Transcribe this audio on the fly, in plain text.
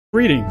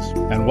Greetings,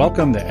 and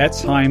welcome to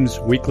Etzheim's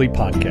weekly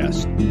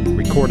podcast,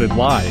 recorded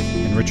live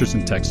in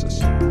Richardson, Texas.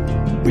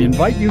 We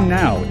invite you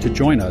now to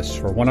join us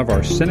for one of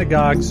our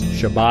synagogue's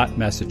Shabbat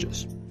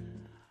messages.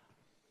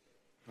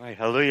 All right,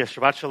 hallelujah,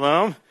 Shabbat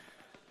Shalom.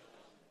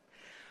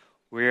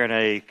 We're in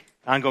an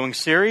ongoing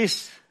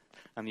series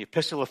on the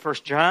Epistle of 1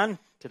 John.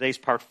 Today's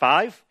part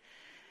 5,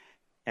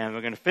 and we're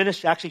going to finish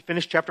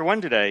chapter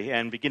 1 today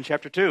and begin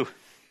chapter 2.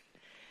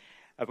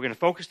 We're going to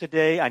focus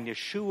today on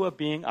Yeshua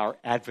being our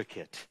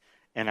advocate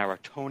and our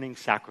atoning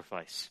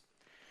sacrifice.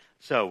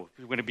 So,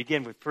 we're going to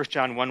begin with 1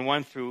 John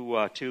 1:1 through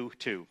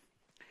 2:2.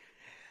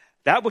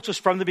 That which was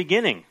from the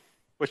beginning,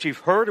 which we've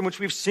heard and which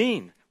we've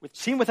seen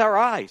with our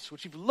eyes,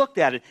 which we've looked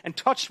at it and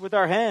touched with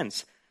our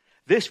hands,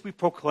 this we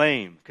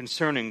proclaim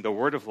concerning the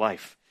word of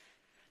life.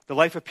 The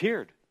life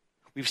appeared.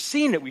 We've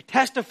seen it, we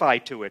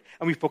testified to it,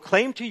 and we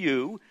proclaim to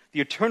you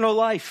the eternal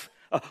life,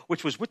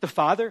 which was with the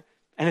Father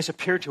and has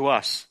appeared to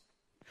us.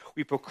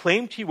 We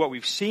proclaim to you what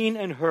we've seen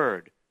and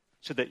heard,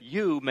 so that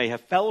you may have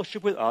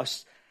fellowship with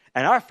us,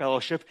 and our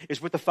fellowship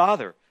is with the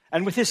Father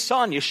and with his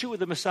Son, Yeshua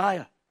the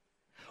Messiah.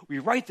 We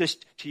write this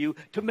to you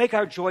to make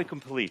our joy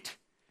complete.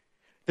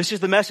 This is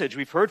the message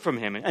we've heard from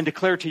him and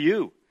declare to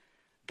you.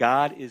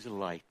 God is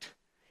light.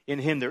 In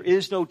him there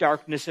is no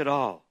darkness at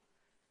all.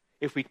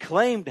 If we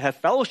claim to have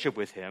fellowship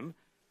with him,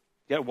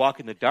 yet walk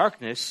in the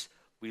darkness,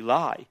 we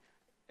lie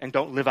and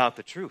don't live out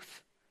the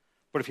truth.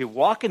 But if we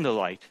walk in the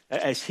light,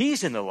 as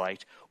he's in the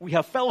light, we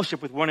have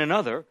fellowship with one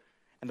another,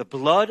 and the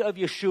blood of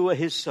Yeshua,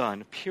 his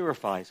Son,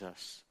 purifies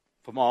us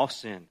from all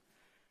sin.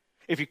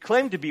 If we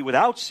claim to be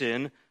without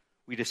sin,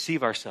 we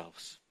deceive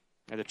ourselves,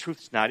 and the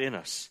truth is not in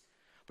us.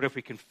 But if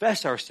we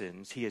confess our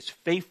sins, he is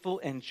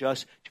faithful and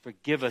just to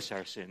forgive us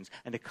our sins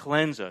and to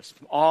cleanse us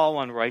from all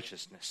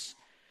unrighteousness.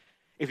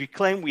 If we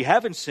claim we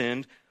haven't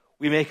sinned,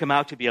 we make him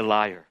out to be a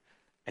liar,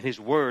 and his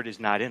word is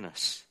not in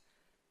us.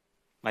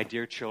 My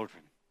dear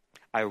children,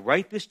 I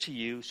write this to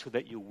you so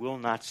that you will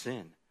not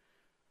sin.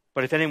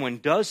 But if anyone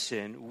does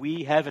sin,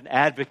 we have an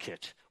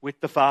advocate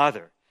with the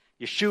Father,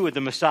 Yeshua the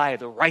Messiah,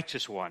 the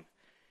righteous one.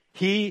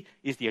 He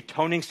is the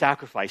atoning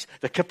sacrifice,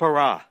 the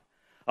kipparah,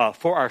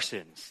 for our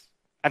sins.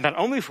 And not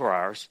only for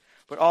ours,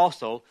 but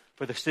also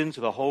for the sins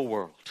of the whole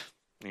world.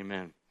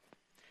 Amen.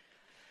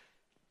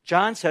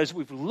 John says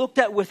we've looked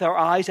at with our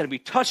eyes and we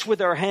touched with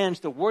our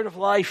hands the word of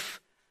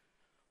life.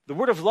 The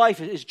word of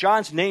life is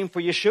John's name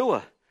for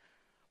Yeshua.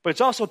 But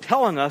it's also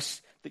telling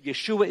us that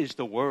Yeshua is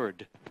the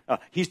Word.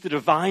 He's the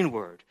divine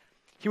Word.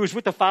 He was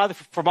with the Father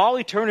from all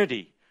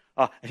eternity,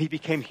 and he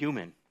became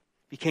human,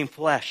 became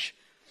flesh.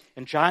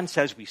 And John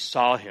says we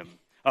saw him,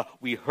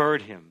 we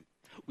heard him,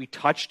 we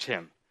touched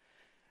him.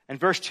 And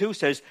verse 2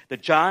 says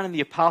that John and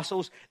the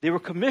apostles, they were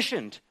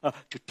commissioned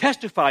to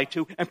testify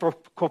to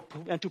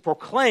and to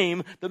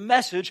proclaim the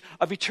message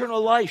of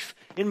eternal life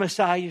in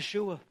Messiah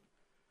Yeshua.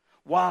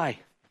 Why?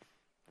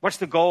 What's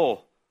the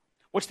goal?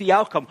 What's the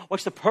outcome?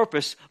 What's the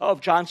purpose of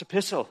John's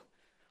epistle?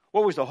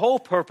 What was the whole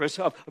purpose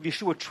of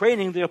Yeshua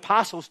training the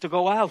apostles to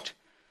go out?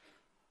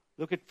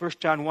 Look at 1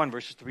 John 1,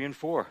 verses 3 and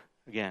 4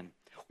 again.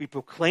 We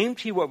proclaim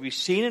to you what we've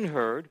seen and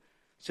heard,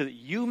 so that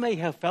you may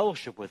have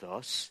fellowship with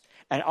us,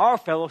 and our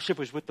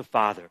fellowship is with the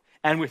Father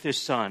and with his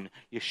Son,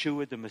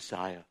 Yeshua the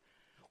Messiah.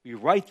 We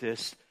write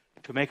this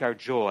to make our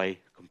joy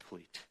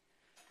complete.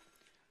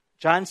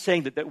 John's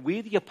saying that we,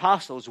 the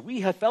apostles,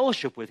 we have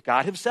fellowship with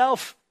God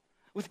himself,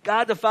 with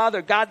God the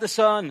Father, God the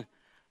Son.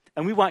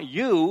 And we want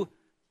you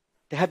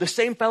to have the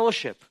same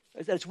fellowship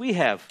as we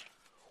have.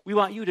 We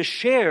want you to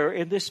share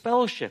in this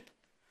fellowship.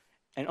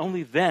 And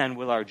only then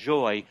will our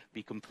joy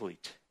be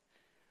complete.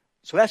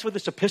 So that's what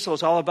this epistle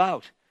is all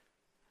about.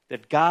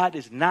 That God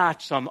is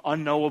not some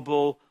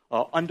unknowable,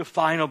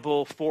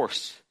 undefinable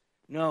force.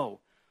 No,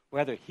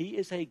 rather he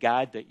is a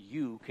God that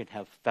you can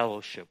have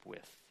fellowship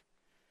with.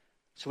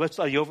 So let's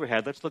on the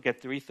overhead, let's look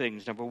at three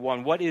things. Number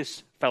one, what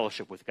is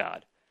fellowship with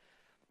God?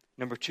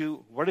 Number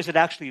two, what does it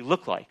actually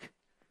look like?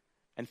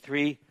 And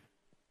three,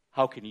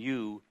 how can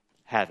you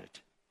have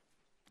it?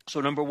 So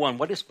number one,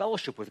 what is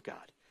fellowship with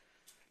God?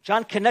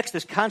 John connects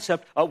this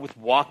concept with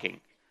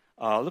walking.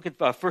 Look at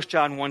 1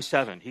 John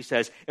 1:7. He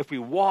says, if we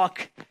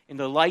walk in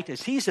the light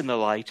as he's in the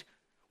light,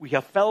 we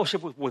have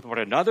fellowship with one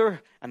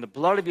another, and the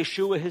blood of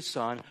Yeshua, his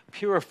Son,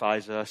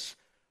 purifies us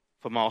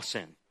from all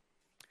sin.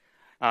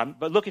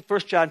 But look at 1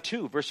 John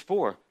 2, verse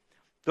 4.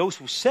 Those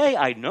who say,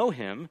 I know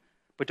him,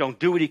 but don't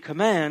do what he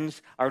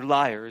commands are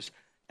liars,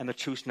 and the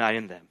truth's not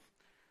in them.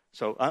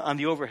 So on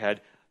the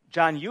overhead,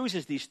 John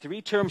uses these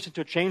three terms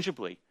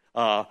interchangeably.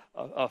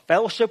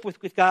 Fellowship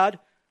with God,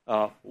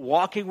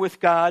 walking with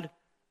God,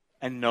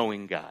 and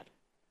knowing God.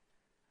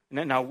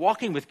 Now,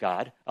 walking with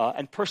God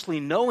and personally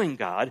knowing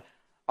God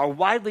are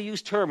widely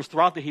used terms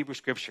throughout the Hebrew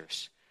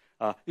Scriptures.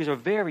 These are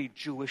very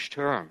Jewish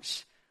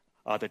terms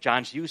that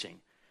John's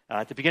using.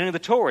 At the beginning of the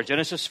Torah,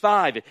 Genesis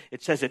 5,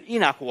 it says that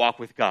Enoch walked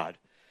with God.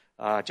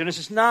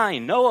 Genesis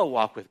 9, Noah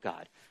walked with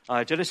God.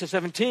 Genesis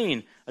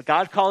 17,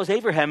 God calls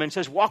Abraham and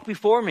says, walk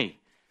before me.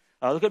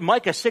 Look at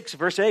Micah 6,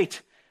 verse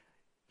 8.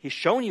 He's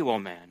shown you, O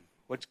man,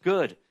 what's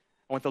good and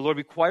what the Lord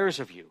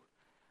requires of you,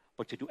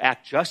 but to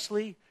act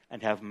justly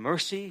and have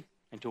mercy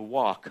and to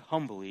walk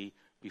humbly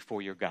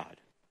before your God.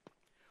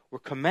 We're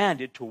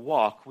commanded to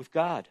walk with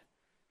God.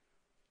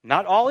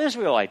 Not all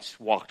Israelites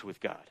walked with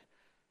God.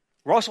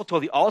 We're also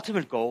told the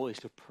ultimate goal is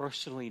to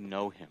personally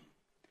know him.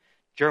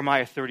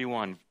 Jeremiah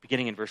 31,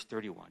 beginning in verse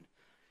 31.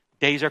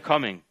 Days are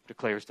coming,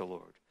 declares the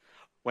Lord,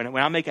 when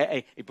I make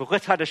a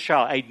Brit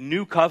Hadashah, a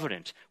new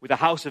covenant with the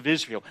house of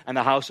Israel and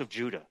the house of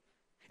Judah.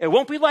 It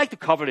won't be like the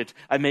covenant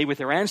I made with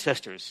their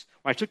ancestors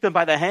when I took them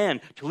by the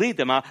hand to lead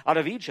them out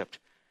of Egypt,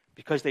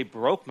 because they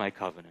broke my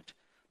covenant,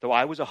 though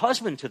I was a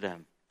husband to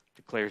them,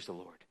 declares the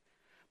Lord.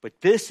 But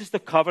this is the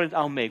covenant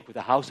I'll make with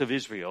the house of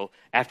Israel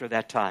after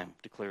that time,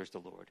 declares the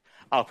Lord.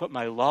 I'll put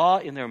my law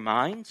in their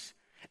minds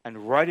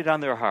and write it on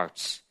their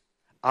hearts.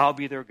 I'll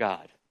be their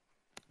God.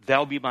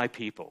 They'll be my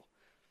people.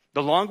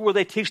 No longer will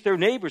they teach their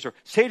neighbors or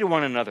say to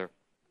one another,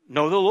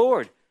 know the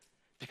Lord,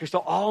 because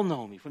they'll all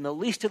know me, from the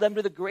least of them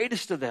to the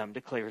greatest of them,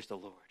 declares the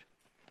Lord.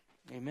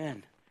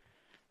 Amen.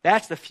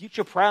 That's the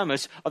future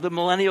promise of the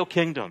millennial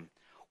kingdom,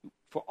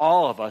 for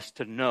all of us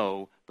to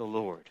know the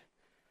Lord.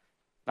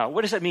 Now,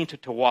 what does it mean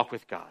to walk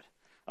with God?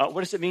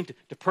 What does it mean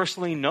to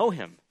personally know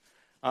him?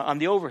 On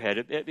the overhead,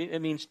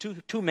 it means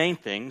two main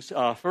things.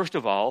 First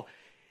of all,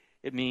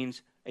 it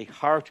means a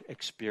heart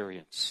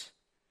experience,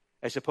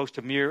 as opposed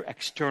to mere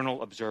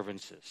external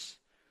observances.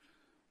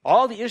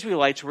 All the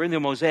Israelites were in the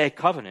Mosaic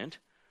covenant,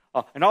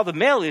 and all the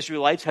male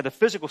Israelites had the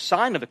physical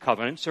sign of the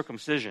covenant,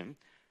 circumcision.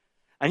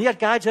 And yet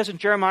God says in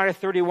Jeremiah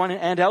 31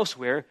 and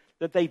elsewhere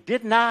that they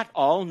did not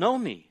all know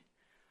me.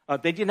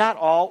 They did not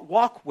all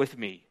walk with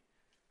me.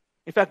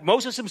 In fact,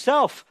 Moses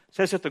himself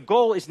says that the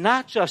goal is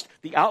not just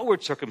the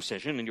outward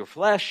circumcision in your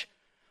flesh,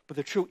 but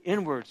the true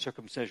inward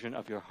circumcision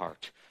of your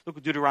heart. Look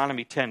at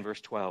Deuteronomy 10, verse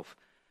 12.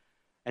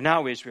 And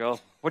now, Israel,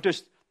 what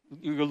does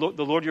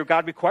the Lord your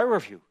God require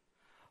of you?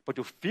 But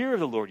to fear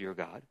the Lord your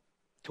God,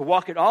 to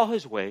walk in all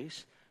his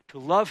ways, to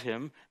love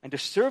him, and to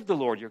serve the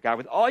Lord your God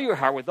with all your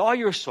heart, with all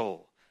your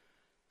soul.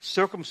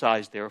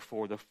 Circumcise,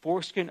 therefore, the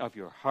foreskin of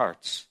your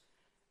hearts,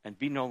 and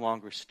be no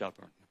longer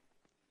stubborn.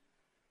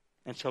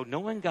 And so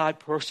knowing God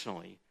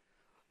personally,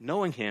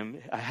 knowing him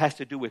has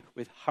to do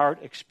with heart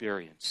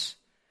experience.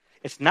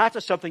 It's not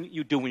just something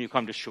you do when you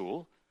come to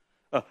shul.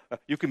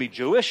 You can be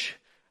Jewish.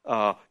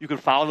 You can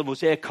follow the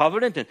Mosaic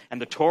covenant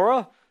and the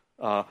Torah.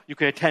 You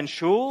can attend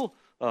shul.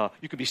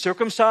 You can be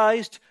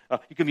circumcised.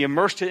 You can be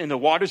immersed in the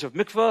waters of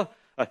mikveh.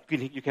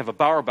 You can have a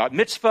bar bat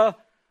mitzvah.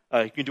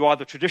 You can do all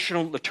the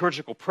traditional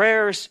liturgical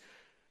prayers.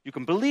 You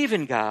can believe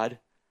in God.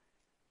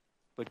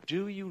 But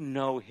do you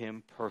know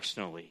him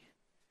personally?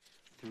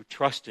 Through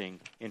trusting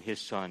in his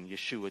Son,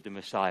 Yeshua, the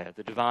Messiah,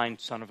 the divine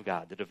Son of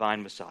God, the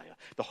divine Messiah,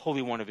 the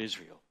Holy One of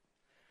Israel.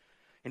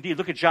 Indeed,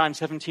 look at John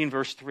 17,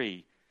 verse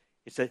 3.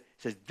 It says,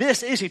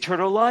 this is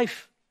eternal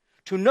life,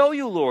 to know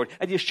you, Lord,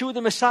 and Yeshua, the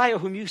Messiah,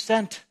 whom you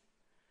sent.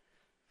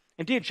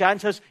 Indeed, John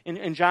says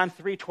in John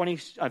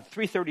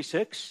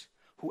 3:36,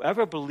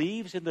 whoever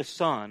believes in the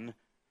Son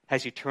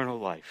has eternal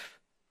life.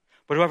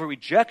 But whoever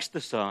rejects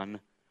the Son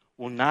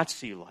will not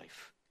see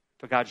life,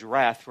 for God's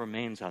wrath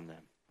remains on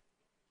them.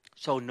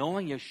 So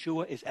knowing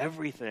Yeshua is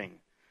everything.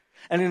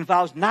 And it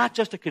involves not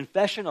just a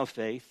confession of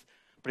faith,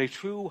 but a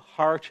true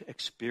heart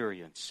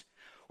experience,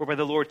 whereby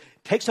the Lord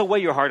takes away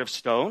your heart of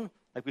stone,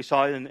 like we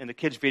saw in the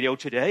kids' video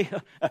today,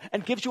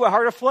 and gives you a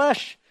heart of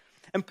flesh.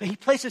 And he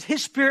places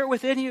his Spirit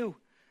within you.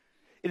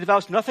 It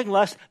involves nothing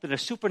less than a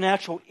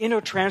supernatural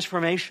inner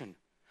transformation,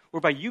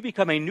 whereby you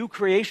become a new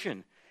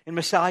creation in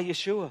Messiah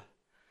Yeshua.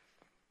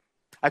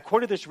 I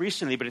quoted this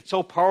recently, but it's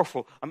so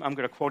powerful, I'm going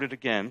to quote it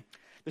again.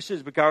 This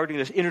is regarding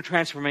this inner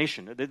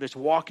transformation, this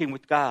walking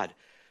with God.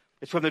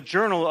 It's from the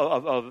journal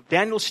of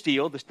Daniel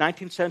Steele, this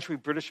 19th century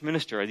British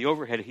minister. At the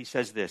overhead, he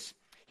says this.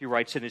 He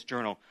writes in his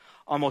journal,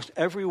 almost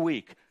every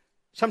week,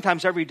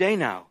 sometimes every day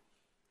now,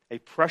 a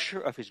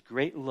pressure of his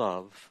great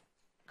love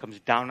comes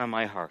down on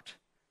my heart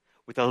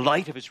with the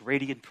light of his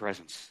radiant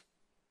presence.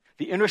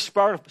 The inner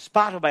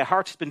spot of my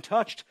heart has been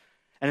touched,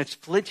 and its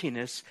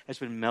flintiness has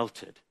been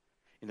melted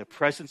in the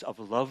presence of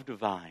love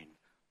divine,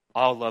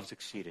 all loves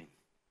exceeding.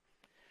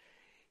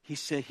 He's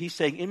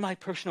saying, in my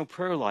personal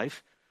prayer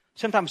life,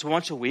 sometimes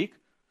once a week,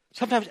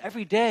 sometimes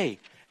every day,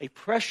 a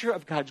pressure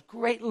of God's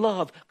great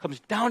love comes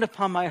down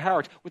upon my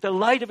heart with the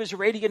light of his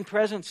radiant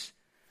presence.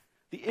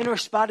 The inner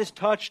spot is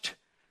touched.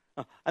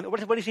 And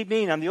what does he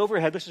mean? On the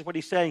overhead, this is what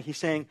he's saying. He's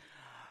saying,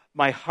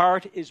 my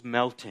heart is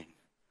melting.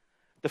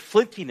 The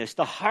flintiness,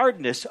 the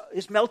hardness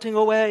is melting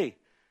away.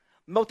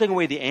 Melting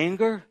away the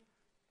anger,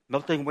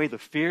 melting away the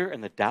fear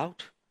and the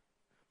doubt,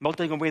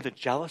 melting away the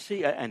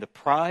jealousy and the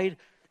pride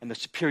and the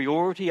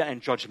superiority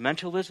and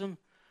judgmentalism,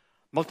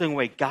 melting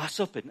away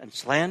gossip and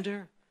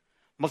slander,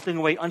 melting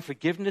away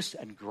unforgiveness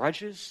and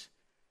grudges,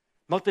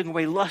 melting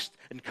away lust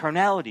and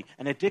carnality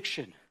and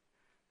addiction.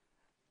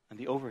 On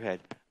the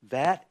overhead,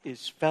 that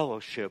is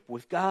fellowship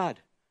with God.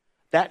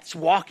 That's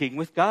walking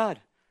with God.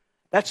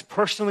 That's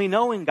personally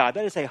knowing God.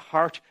 That is a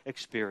heart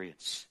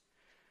experience.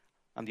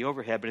 On the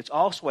overhead, but it's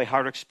also a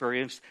heart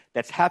experience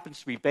that happens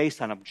to be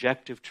based on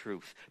objective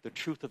truth, the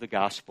truth of the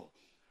gospel.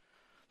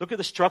 Look at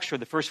the structure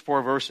of the first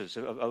 4 verses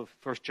of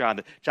 1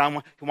 John.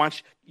 John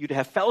wants you to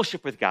have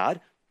fellowship with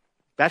God.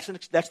 That's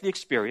the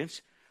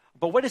experience.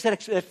 But what is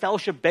that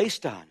fellowship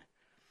based on?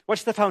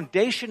 What's the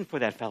foundation for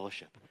that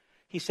fellowship?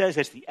 He says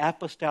it's the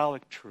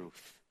apostolic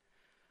truth.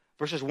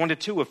 Verses 1 to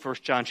 2 of 1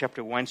 John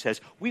chapter 1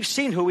 says, we've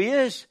seen who he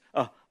is.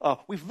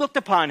 We've looked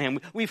upon him.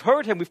 We've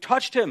heard him. We've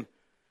touched him.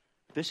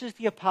 This is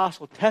the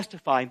apostle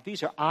testifying.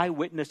 These are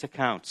eyewitness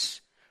accounts.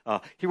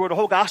 He wrote a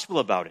whole gospel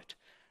about it.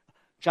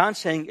 John's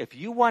saying if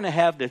you want to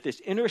have this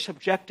inner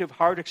subjective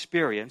heart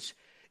experience,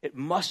 it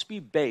must be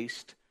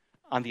based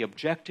on the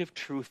objective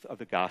truth of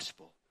the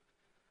gospel.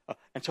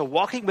 And so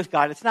walking with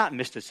God, it's not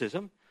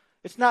mysticism.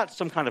 It's not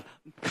some kind of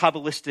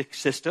Kabbalistic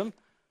system.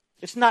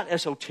 It's not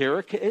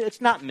esoteric.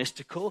 It's not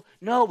mystical.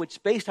 No, it's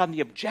based on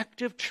the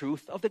objective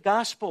truth of the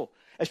gospel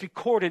as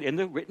recorded in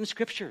the written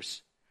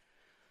scriptures.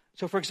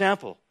 So, for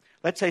example,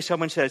 let's say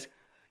someone says,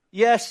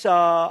 yes,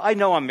 I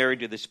know I'm married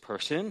to this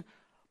person,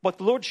 but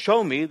the Lord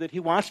showed me that he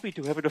wants me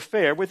to have an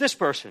affair with this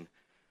person.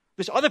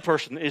 This other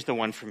person is the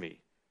one for me.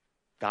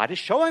 God is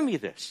showing me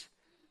this.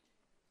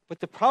 But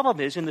the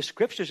problem is, in the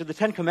scriptures of the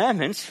 10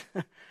 Commandments,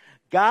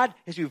 God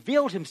has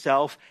revealed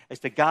himself as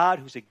the God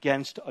who's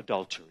against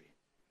adultery.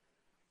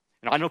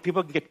 And I know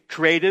people can get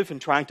creative in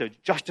trying to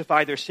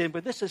justify their sin,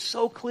 but this is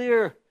so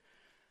clear.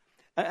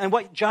 And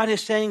what John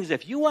is saying is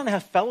if you want to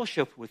have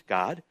fellowship with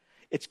God,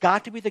 it's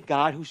got to be the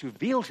God who's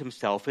revealed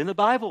himself in the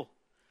Bible,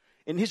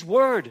 in his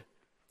word,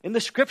 in the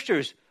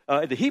scriptures,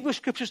 the Hebrew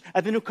scriptures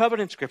and the New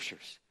Covenant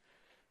scriptures,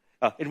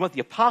 in what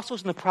the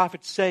apostles and the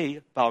prophets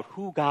say about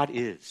who God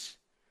is.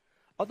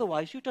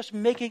 Otherwise, you're just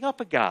making up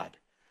a God.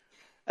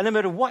 And no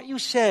matter what you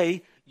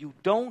say, you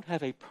don't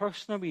have a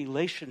personal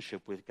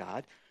relationship with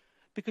God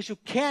because you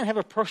can't have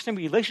a personal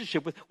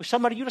relationship with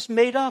somebody you just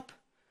made up.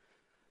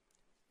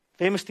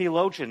 Famous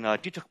theologian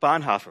Dietrich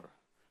Bonhoeffer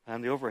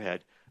on the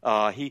overhead.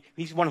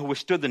 He's one who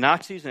withstood the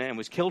Nazis and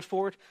was killed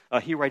for it.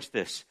 He writes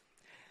this.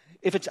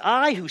 If it's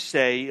I who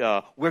say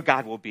where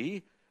God will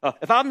be,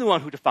 if I'm the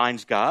one who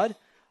defines God,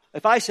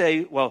 if I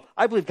say, well,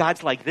 I believe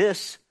God's like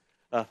this,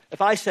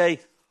 if I say,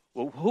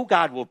 well, who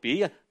God will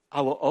be,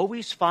 I will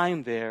always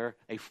find there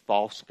a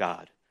false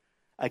God,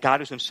 a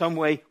God who in some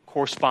way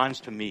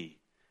corresponds to me,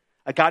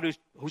 a God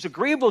who's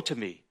agreeable to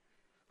me,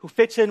 who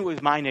fits in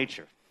with my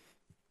nature.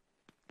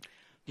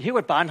 You hear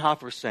what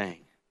Bonhoeffer is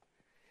saying?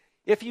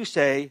 If you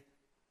say,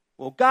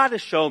 well, God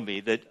has shown me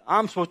that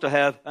I'm supposed to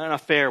have an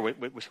affair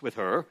with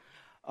her,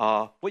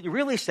 what you're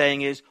really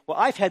saying is, well,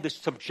 I've had this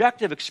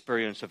subjective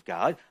experience of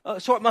God,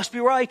 so it must be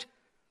right.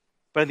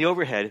 But on the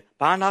overhead,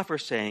 Bonhoeffer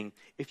is saying,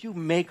 if you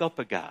make up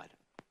a God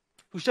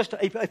who's just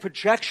a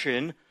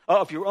projection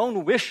of your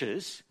own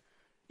wishes,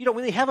 you don't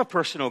really have a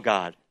personal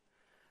God.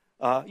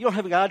 You don't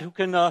have a God who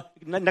can,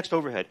 next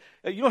overhead,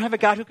 you don't have a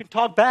God who can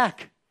talk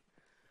back.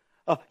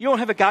 You don't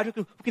have a God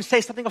who can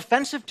say something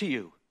offensive to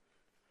you.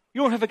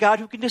 You don't have a God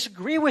who can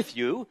disagree with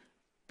you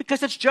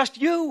because it's just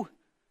you.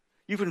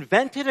 You've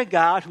invented a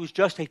God who's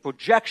just a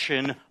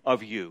projection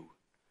of you.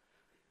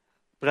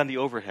 But on the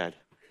overhead,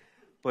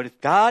 but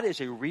if God is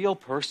a real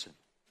person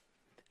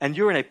and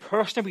you're in a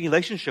personal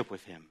relationship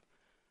with him,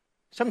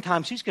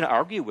 sometimes he's going to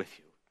argue with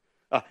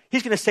you.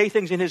 He's going to say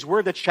things in his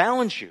word that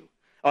challenge you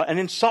and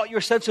insult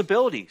your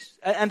sensibilities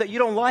and that you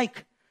don't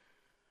like.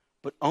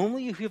 But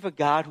only if you have a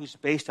God who's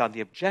based on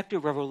the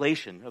objective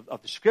revelation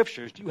of the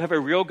scriptures do you have a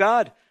real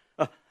God,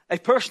 a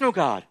personal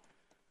God,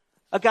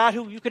 a God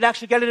who you could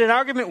actually get in an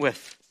argument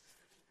with.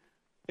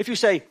 If you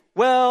say,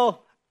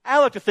 well, I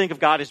like to think of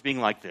God as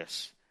being like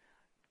this,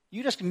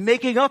 you're just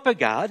making up a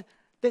God,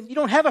 then you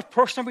don't have a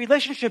personal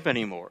relationship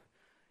anymore.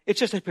 It's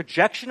just a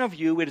projection of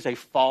you. It is a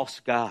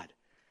false God.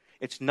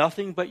 It's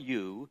nothing but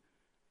you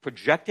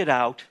projected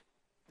out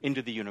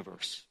into the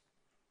universe.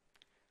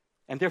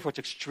 And therefore, it's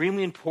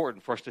extremely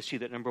important for us to see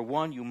that, number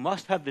one, you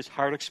must have this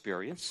heart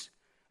experience.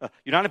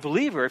 You're not a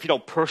believer if you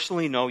don't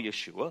personally know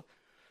Yeshua.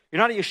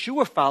 You're not a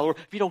Yeshua follower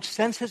if you don't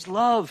sense his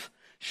love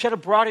shed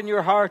abroad in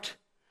your heart.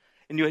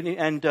 And you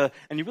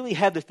really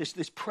have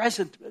this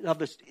presence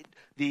of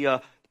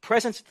the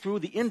presence through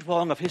the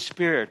indwelling of his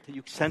Spirit that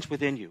you sense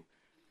within you.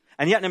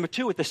 And yet, number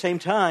two, at the same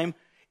time,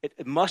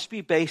 it must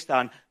be based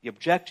on the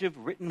objective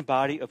written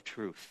body of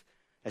truth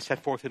as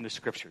set forth in the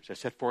Scriptures, as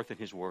set forth in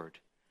his Word.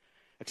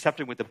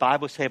 Accepting what the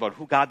Bible says about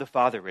who God the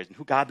Father is and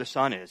who God the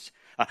Son is,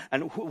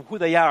 and who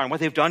they are and what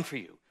they've done for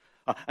you,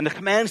 and the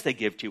commands they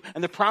give to you,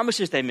 and the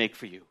promises they make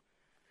for you.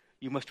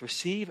 You must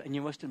receive and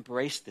you must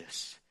embrace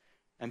this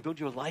and build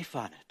your life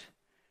on it.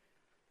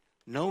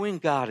 Knowing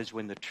God is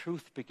when the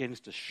truth begins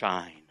to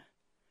shine.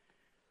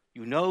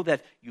 You know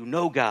that you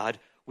know God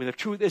when the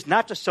truth is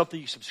not just something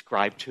you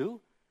subscribe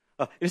to.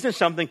 It isn't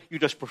something you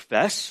just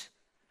profess,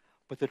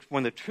 but that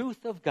when the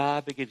truth of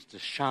God begins to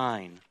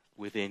shine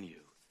within you.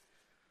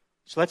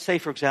 So let's say,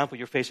 for example,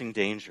 you're facing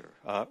danger,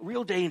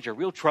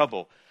 real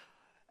trouble.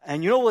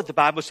 And you know what the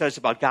Bible says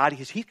about God?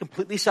 He's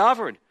completely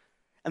sovereign.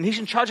 And he's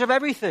in charge of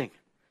everything.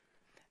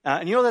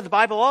 And you know that the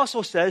Bible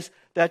also says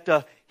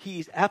that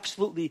he's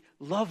absolutely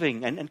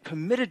loving and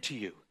committed to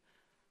you.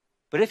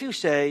 But if you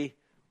say,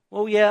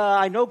 well, yeah,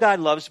 I know God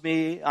loves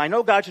me. I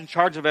know God's in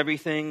charge of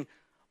everything,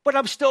 but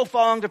I'm still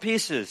falling to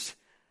pieces.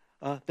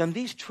 Then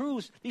these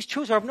truths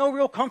are of no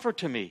real comfort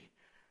to me.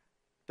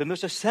 Then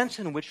there's a sense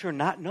in which you're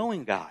not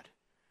knowing God.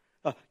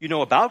 You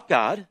know about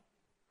God.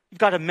 You've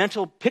got a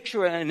mental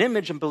picture, an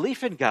image, and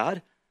belief in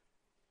God.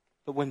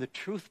 But when the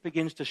truth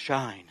begins to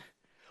shine,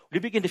 when you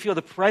begin to feel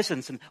the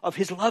presence of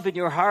His love in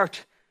your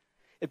heart,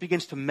 it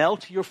begins to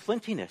melt your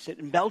flintiness.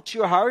 It melts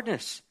your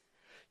hardness.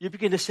 You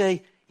begin to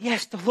say,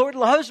 yes, the Lord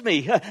loves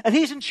me, and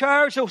He's in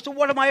charge, so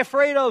what am I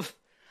afraid of?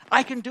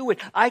 I can do it.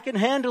 I can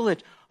handle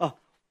it.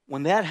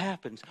 When that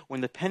happens,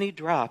 when the penny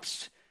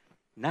drops,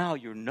 now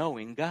you're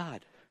knowing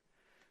God.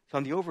 It's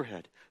on the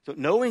overhead. So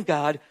knowing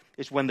God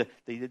is when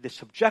the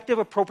subjective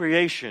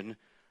appropriation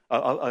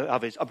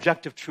of His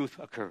objective truth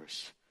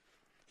occurs.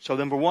 So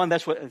number one,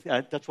 that's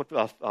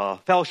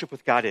what fellowship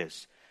with God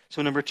is.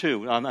 So number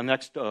two, on the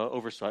next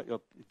oversight,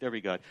 there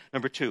we go.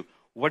 Number two,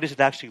 what does it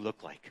actually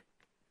look like?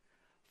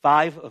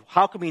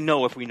 How can we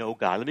know if we know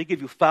God? Let me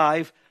give you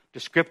 5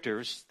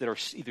 descriptors that are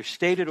either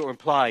stated or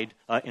implied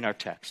in our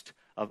text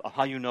of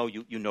how you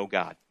know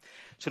God.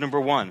 So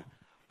number one,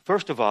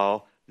 first of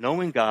all,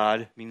 knowing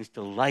God means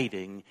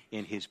delighting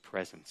in His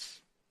presence.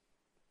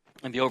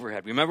 And the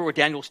overhead. Remember what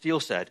Daniel Steele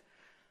said?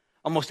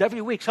 Almost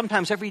every week,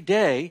 sometimes every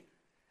day,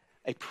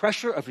 a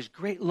pressure of His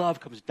great love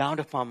comes down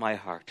upon my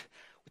heart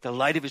with the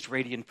light of His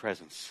radiant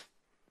presence.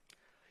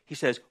 He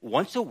says,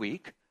 once a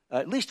week,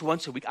 at least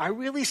once a week, I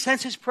really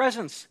sense His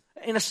presence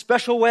in a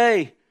special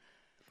way.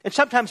 And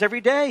sometimes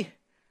every day.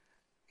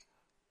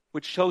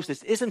 Which shows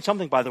this isn't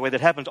something, by the way,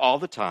 that happens all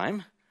the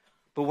time.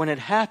 But when it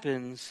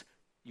happens,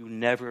 you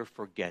never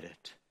forget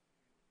it.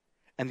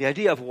 And the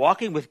idea of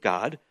walking with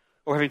God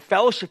or having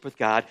fellowship with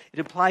God, it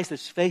implies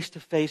this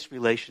face-to-face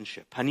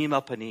relationship, panim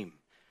al panim.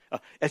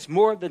 It's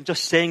more than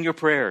just saying your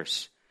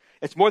prayers.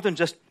 It's more than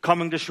just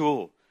coming to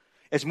shul.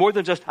 It's more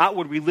than just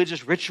outward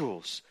religious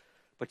rituals,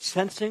 but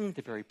sensing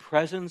the very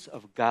presence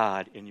of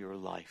God in your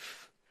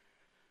life.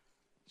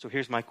 So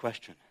here's my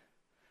question.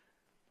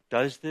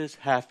 Does this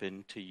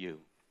happen to you?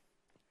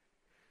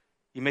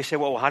 You may say,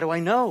 well, how do I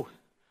know?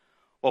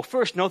 Well,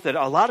 first note that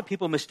a lot of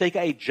people mistake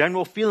a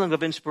general feeling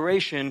of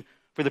inspiration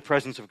for the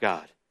presence of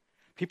God.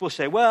 People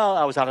say, well,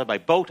 I was out on my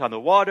boat on the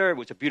water, it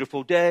was a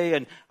beautiful day,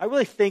 and I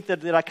really think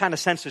that I kind of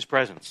sensed His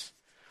presence.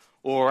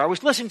 Or I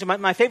was listening to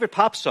my favorite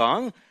pop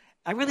song,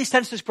 I really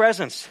sensed His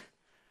presence.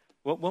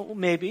 Well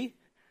maybe,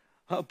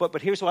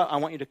 but here's what I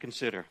want you to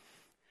consider.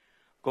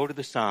 Go to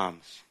the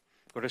Psalms.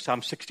 Go to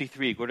Psalm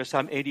 63, go to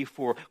Psalm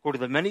 84, go to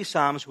the many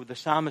Psalms where the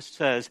psalmist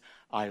says,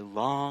 I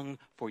long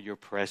for your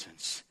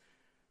presence.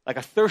 Like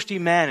a thirsty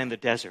man in the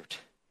desert.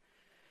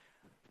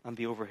 On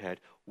the overhead.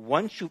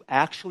 Once you've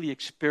actually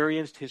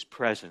experienced His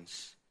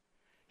presence,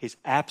 His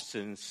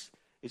absence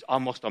is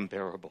almost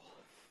unbearable.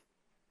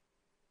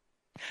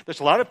 There's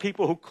a lot of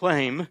people who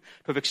claim to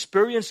have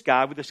experienced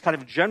God with this kind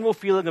of general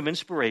feeling of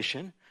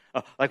inspiration,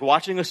 like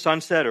watching a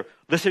sunset or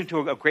listening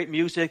to a great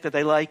music that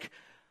they like.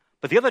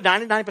 But the other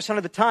 99%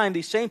 of the time,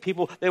 these same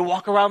people, they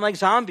walk around like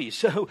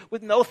zombies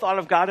with no thought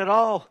of God at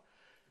all.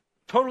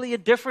 Totally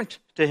indifferent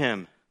to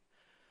Him.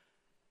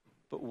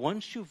 But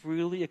once you've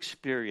really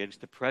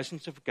experienced the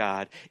presence of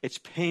God, it's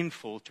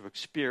painful to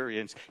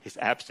experience His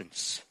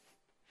absence.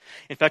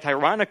 In fact,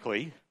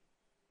 ironically,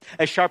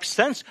 a sharp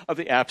sense of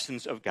the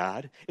absence of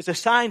God is a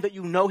sign that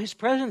you know His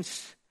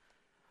presence.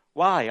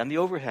 Why? On the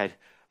overhead.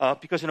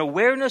 Because an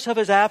awareness of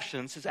His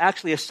absence is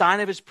actually a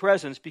sign of His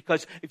presence,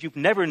 because if you've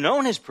never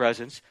known His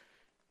presence,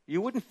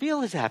 you wouldn't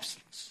feel His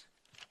absence.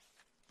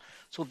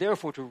 So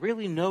therefore, to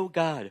really know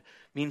God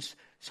means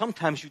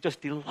sometimes you just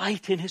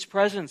delight in His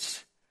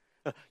presence.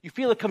 You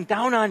feel it come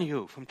down on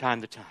you from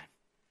time to time.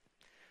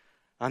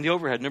 On the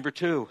overhead, number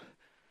 2.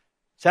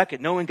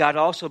 Second, knowing God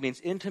also means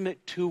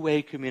intimate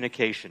two-way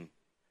communication.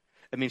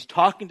 It means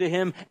talking to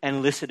Him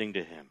and listening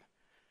to Him.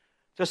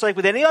 Just like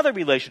with any other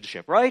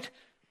relationship, right?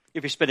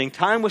 If you're spending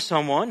time with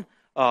someone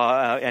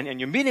and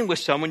you're meeting with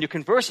someone, you're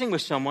conversing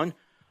with someone,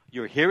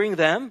 you're hearing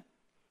them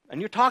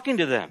and you're talking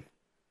to them.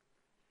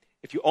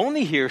 If you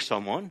only hear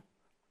someone,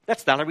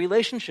 that's not a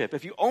relationship.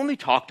 If you only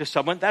talk to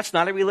someone, that's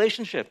not a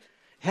relationship.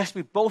 It has to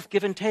be both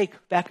give and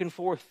take, back and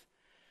forth.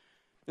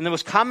 And the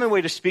most common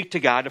way to speak to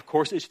God, of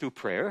course, is through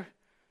prayer.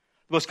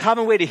 The most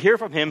common way to hear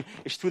from Him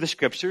is through the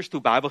Scriptures,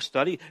 through Bible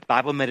study,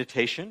 Bible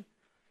meditation.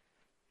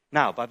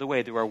 Now, by the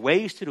way, there are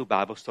ways to do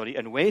Bible study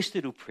and ways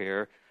to do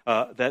prayer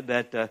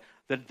that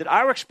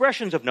are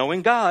expressions of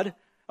knowing God,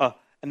 and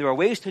there are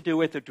ways to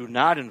do it that do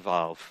not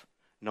involve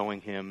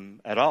knowing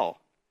Him at all.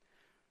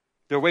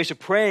 There are ways of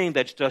praying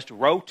that's just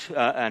rote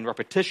and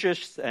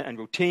repetitious and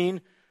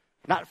routine,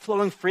 not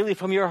flowing freely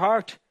from your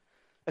heart,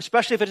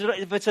 especially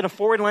if it's in a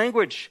foreign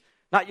language,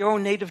 not your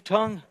own native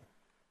tongue.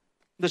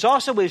 There's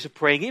also ways of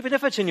praying, even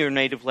if it's in your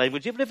native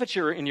language, even if it's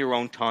in your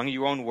own tongue,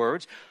 your own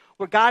words,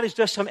 where God is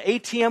just some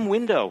ATM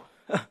window.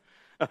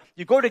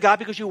 You go to God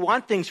because you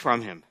want things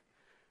from Him.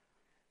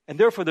 And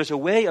therefore, there's a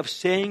way of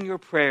saying your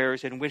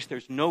prayers in which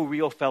there's no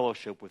real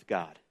fellowship with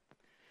God.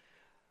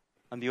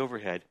 On the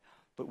overhead.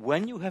 But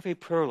when you have a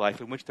prayer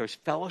life in which there's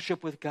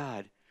fellowship with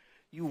God,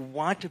 You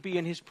want to be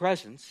in his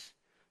presence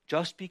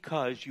just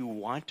because you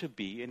want to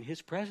be in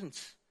his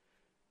presence.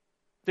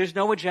 There's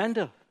no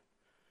agenda.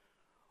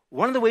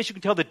 One of the ways you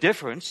can tell the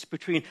difference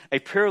between a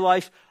prayer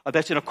life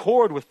that's in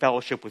accord with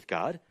fellowship with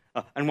God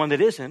and one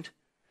that isn't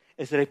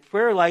is that a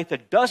prayer life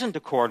that doesn't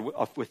accord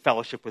with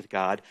fellowship with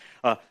God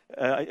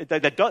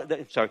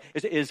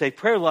is a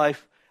prayer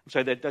life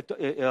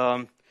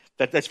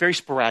that's very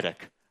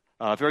sporadic,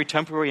 very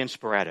temporary and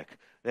sporadic.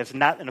 That's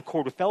not in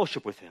accord with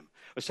fellowship with him.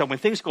 So when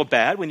things go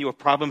bad, when you have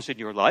problems in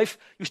your life,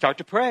 you start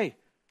to pray.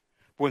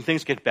 But when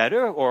things get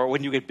better or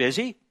when you get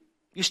busy,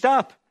 you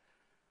stop.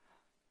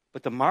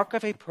 But the mark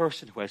of a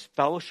person who has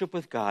fellowship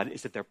with God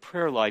is that their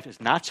prayer life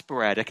is not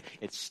sporadic,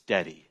 it's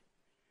steady.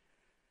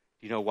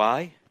 You know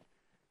why?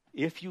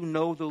 If you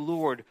know the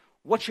Lord,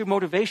 what's your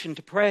motivation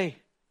to pray?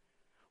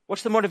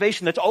 What's the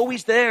motivation that's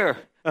always there?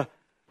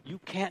 You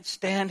can't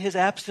stand his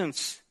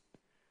absence.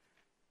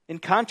 In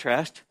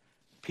contrast,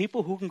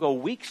 people who can go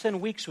weeks and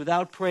weeks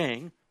without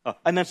praying,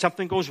 and then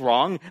something goes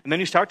wrong, and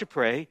then you start to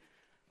pray,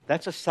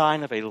 that's a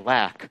sign of a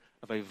lack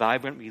of a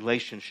vibrant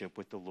relationship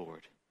with the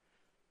Lord.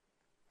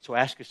 So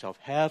ask yourself,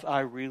 have I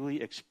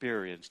really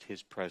experienced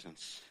his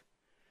presence?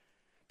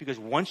 Because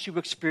once you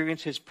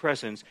experience his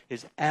presence,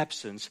 his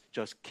absence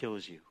just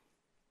kills you.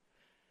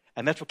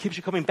 And that's what keeps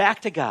you coming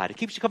back to God. It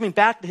keeps you coming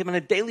back to him on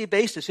a daily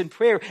basis in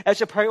prayer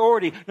as a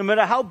priority, no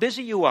matter how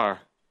busy you are.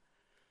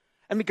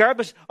 And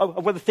regardless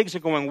of whether things are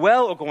going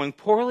well or going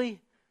poorly,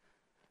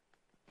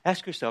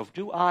 ask yourself,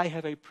 do I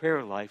have a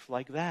prayer life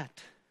like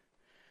that?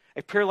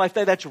 A prayer life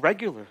that's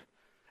regular.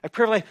 A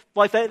prayer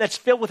life that's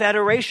filled with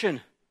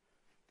adoration.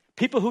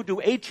 People who do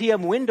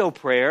ATM window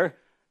prayer,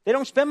 they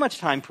don't spend much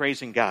time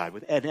praising God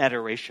with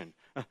adoration.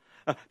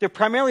 They're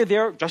primarily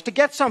there just to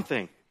get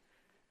something.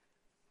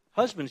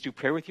 Husbands do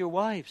prayer with your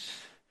wives.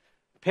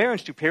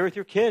 Parents do prayer with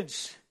your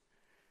kids.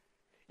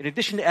 In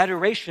addition to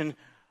adoration,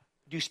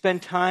 do you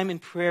spend time in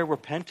prayer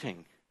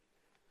repenting,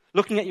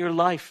 looking at your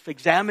life,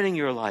 examining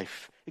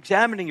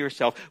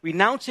yourself,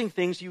 renouncing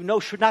things you know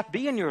should not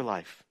be in your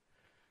life?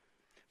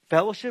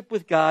 Fellowship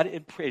with God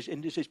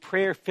is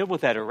prayer filled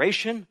with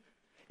adoration.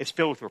 It's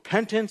filled with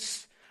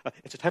repentance.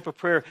 It's a type of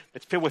prayer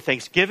that's filled with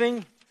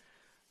thanksgiving.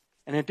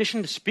 And in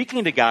addition to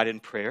speaking to God in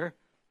prayer,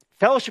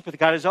 fellowship with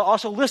God is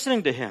also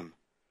listening to him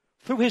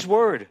through his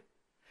word.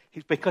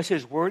 Because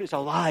his word is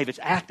alive, it's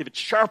active, it's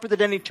sharper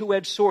than any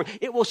two-edged sword.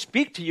 It will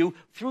speak to you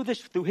through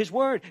his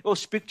word. It will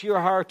speak to your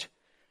heart.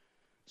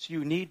 So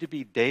you need to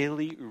be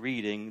daily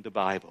reading the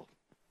Bible,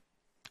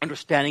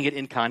 understanding it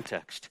in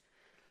context,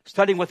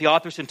 studying what the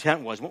author's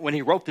intent was when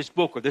he wrote this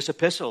book or this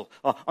epistle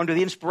under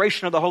the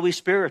inspiration of the Holy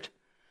Spirit.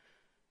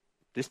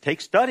 This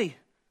takes study.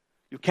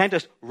 You can't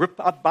just rip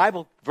a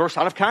Bible verse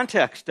out of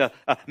context,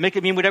 make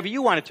it mean whatever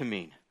you want it to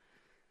mean.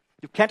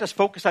 You can't just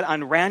focus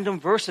on random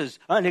verses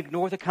and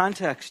ignore the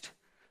context.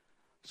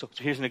 So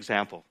here's an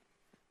example.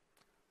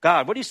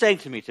 God, what are you saying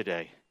to me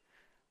today?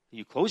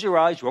 You close your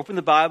eyes, you open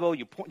the Bible,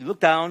 you look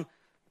down,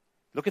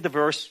 look at the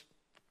verse.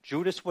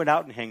 Judas went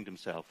out and hanged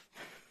himself.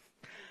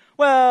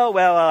 Well,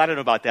 I don't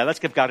know about that. Let's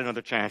give God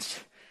another chance.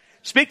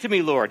 Speak to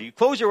me, Lord. You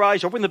close your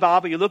eyes, you open the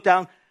Bible, you look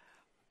down,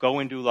 go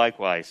and do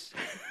likewise.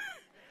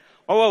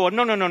 No.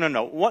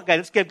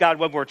 Let's give God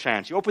one more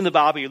chance. You open the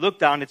Bible, you look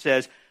down, it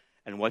says,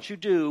 and what you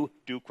do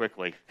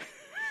quickly.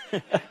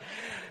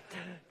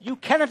 You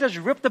cannot just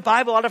rip the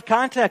Bible out of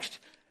context.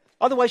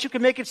 Otherwise, you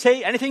can make it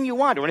say anything you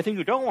want or anything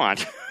you don't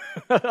want.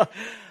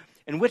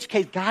 In which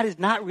case, God is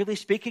not really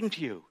speaking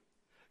to you.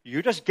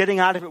 You're just getting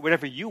out of it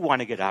whatever you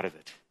want to get out of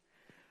it.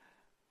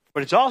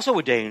 But it's also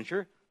a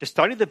danger to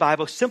study the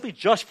Bible simply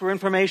just for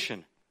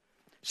information.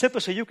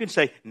 Simply so you can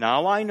say,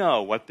 now I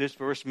know what this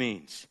verse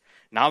means.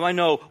 Now I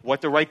know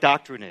what the right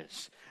doctrine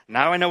is.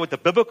 Now I know what the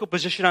biblical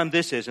position on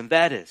this is and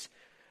that is.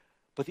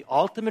 But the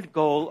ultimate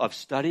goal of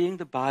studying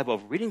the Bible,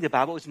 of reading the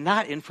Bible, is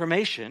not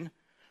information,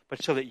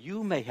 but so that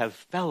you may have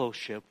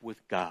fellowship with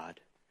God.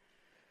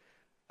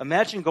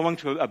 Imagine going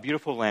to a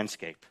beautiful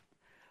landscape,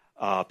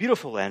 and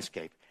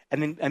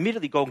then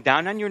immediately going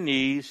down on your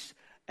knees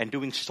and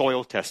doing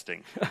soil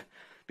testing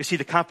to see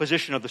the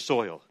composition of the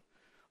soil.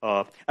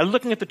 And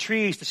looking at the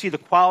trees to see the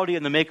quality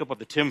and the makeup of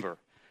the timber.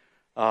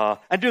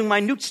 And doing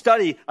minute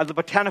study of the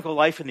botanical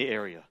life in the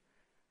area.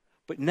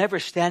 But never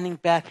standing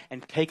back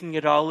and taking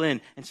it all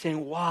in and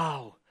saying,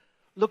 wow,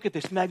 look at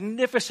this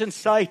magnificent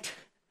sight.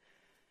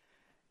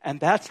 And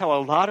that's how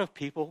a lot of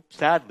people,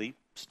 sadly,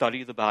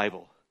 study the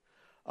Bible.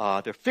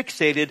 They're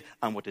fixated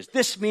on what does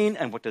this mean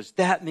and what does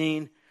that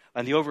mean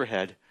on the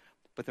overhead.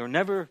 But they're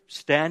never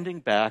standing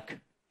back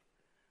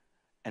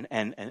and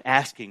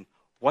asking,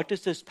 what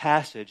does this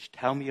passage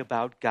tell me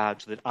about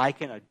God so that I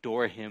can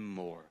adore him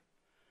more?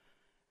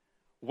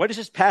 What does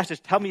this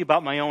passage tell me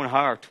about my own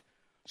heart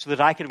so that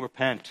I can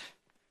repent?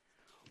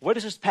 What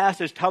does this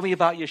passage tell me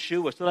about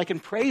Yeshua so that I can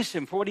praise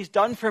him for what he's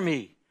done for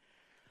me?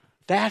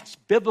 That's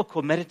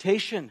biblical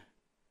meditation.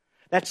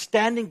 That's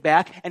standing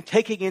back and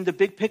taking in the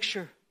big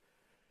picture.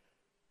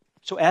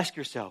 So ask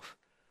yourself,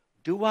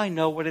 do I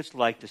know what it's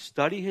like to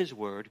study his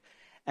word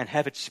and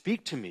have it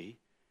speak to me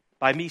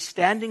by me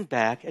standing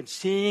back and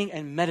seeing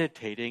and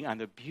meditating on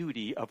the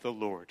beauty of the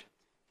Lord.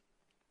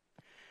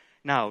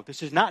 Now,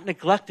 this is not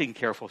neglecting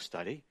careful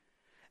study,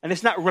 and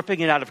it's not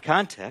ripping it out of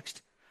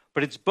context,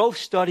 but it's both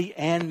study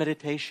and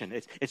meditation.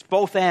 It's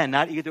both and,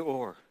 not either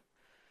or.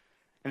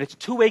 And it's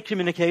two-way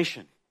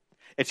communication.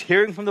 It's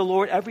hearing from the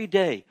Lord every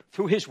day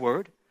through his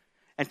word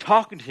and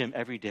talking to him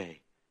every day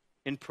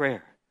in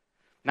prayer.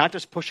 Not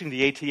just pushing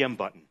the ATM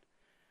button.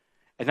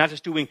 And not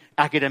just doing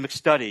academic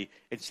study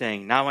and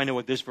saying, now I know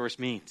what this verse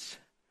means.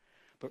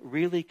 But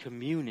really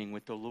communing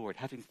with the Lord,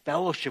 having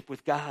fellowship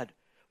with God,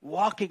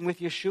 walking with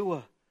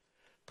Yeshua,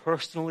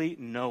 personally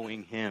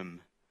knowing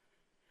him.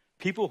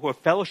 People who have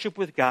fellowship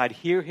with God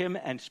hear him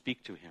and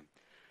speak to him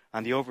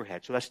on the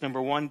overhead. So that's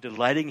number one,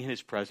 delighting in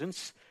his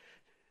presence.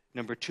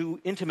 Number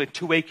two, intimate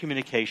two-way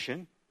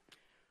communication.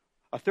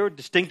 A third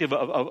distinctive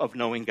of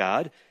knowing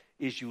God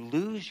is you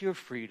lose your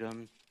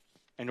freedom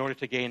in order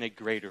to gain a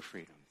greater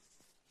freedom.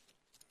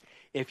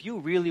 If you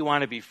really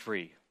want to be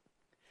free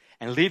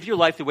and live your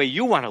life the way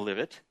you want to live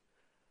it,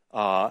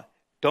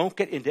 don't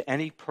get into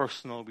any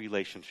personal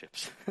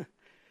relationships.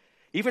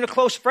 Even a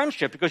close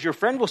friendship, because your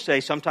friend will say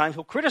sometimes,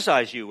 he'll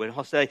criticize you, and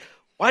he'll say,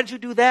 why did you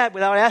do that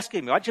without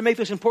asking me? Why did you make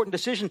this important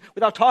decision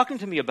without talking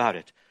to me about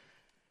it?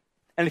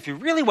 And if you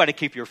really want to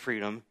keep your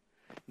freedom,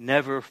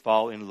 never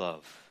fall in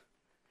love.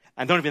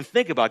 And don't even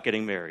think about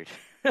getting married.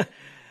 I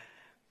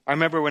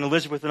remember when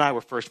Elizabeth and I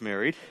were first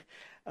married,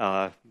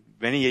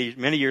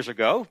 many years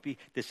ago.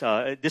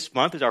 This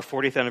month is our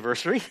 40th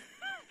anniversary.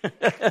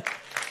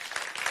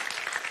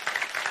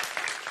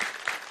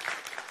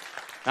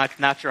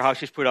 Not sure how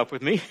she's put up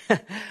with me.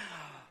 But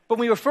when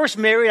we were first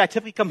married, I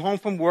typically come home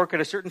from work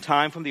at a certain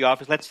time from the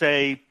office, let's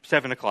say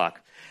 7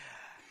 o'clock.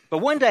 But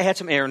one day I had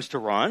some errands to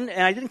run,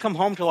 and I didn't come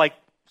home till like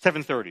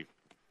 7:30.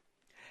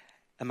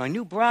 And my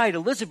new bride,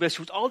 Elizabeth,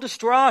 was all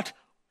distraught.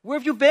 Where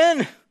have you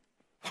been?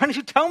 Why didn't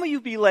you tell me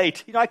you'd be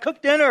late? I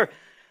cooked dinner.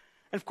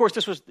 And of course,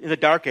 this was in the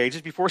dark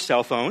ages, before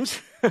cell phones.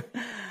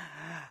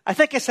 I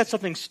think I said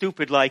something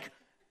stupid like,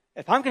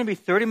 if I'm going to be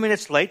 30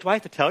 minutes late, do I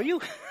have to tell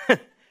you?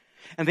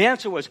 And the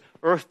answer was,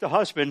 Earth to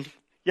husband,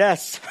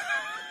 yes.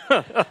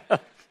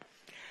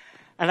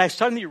 And I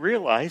suddenly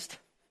realized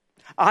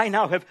I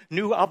now have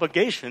new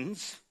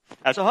obligations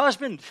as a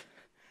husband.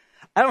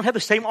 I don't have the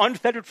same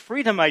unfettered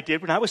freedom I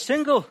did when I was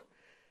single.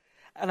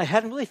 And I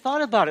hadn't really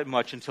thought about it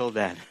much until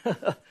then.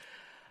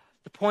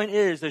 The point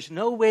is, there's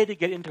no way to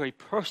get into a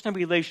personal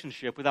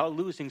relationship without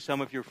losing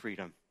some of your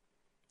freedom.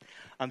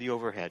 On the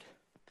overhead,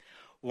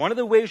 one of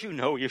the ways you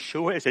know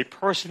Yeshua is a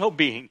personal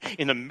being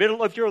in the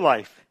middle of your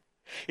life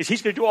is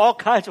he's going to do all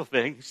kinds of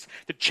things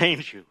to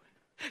change you,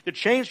 to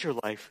change your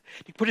life,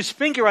 to put his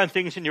finger on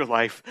things in your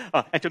life,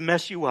 and to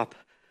mess you up.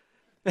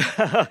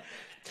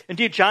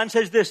 Indeed, John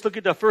says this. Look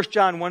at 1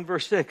 John 1,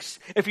 verse 6.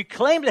 If we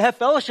claim to have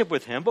fellowship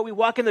with him, but we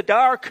walk in the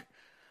dark,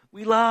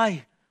 we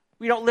lie.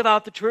 We don't live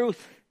out the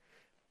truth.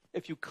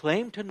 If you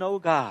claim to know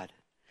God,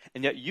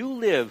 and yet you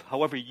live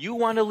however you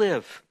want to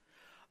live,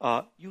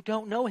 you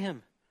don't know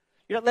him.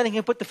 You're not letting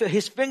him put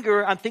his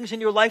finger on things in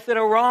your life that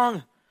are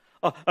wrong.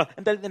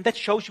 And that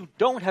shows you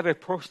don't have a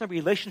personal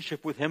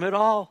relationship with him at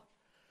all.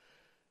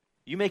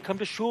 You may come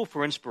to shul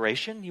for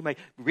inspiration. You may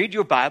read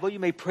your Bible. You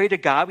may pray to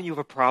God when you have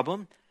a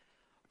problem.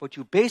 But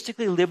you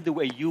basically live the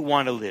way you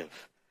want to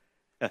live.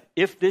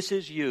 If this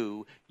is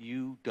you,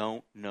 you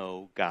don't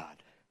know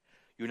God.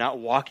 You're not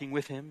walking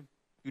with him.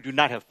 You do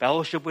not have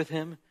fellowship with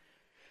him.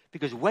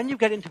 Because when you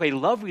get into a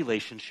love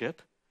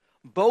relationship,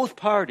 both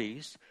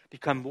parties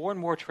become more and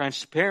more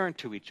transparent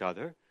to each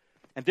other,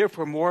 and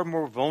therefore more and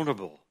more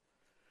vulnerable,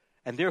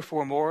 and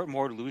therefore more and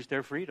more lose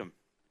their freedom.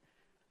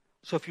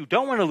 So if you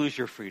don't want to lose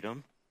your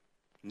freedom,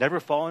 never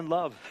fall in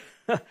love.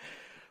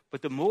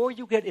 But the more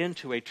you get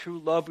into a true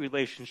love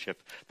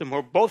relationship, the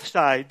more both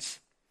sides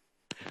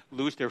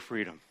lose their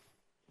freedom,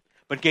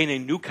 but gain a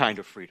new kind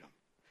of freedom.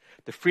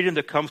 The freedom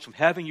that comes from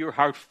having your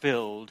heart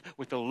filled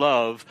with the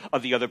love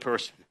of the other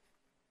person.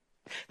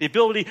 The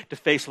ability to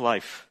face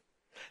life.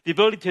 The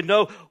ability to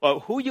know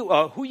who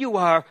you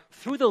are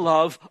through the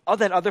love of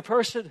that other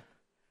person.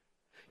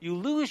 You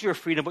lose your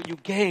freedom, but you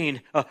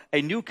gain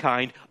a new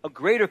kind, a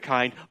greater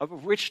kind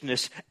of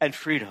richness and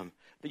freedom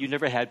that you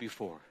never had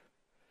before.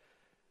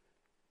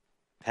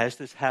 Has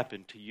this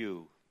happened to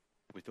you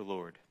with the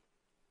Lord?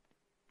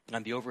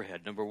 On the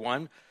overhead, number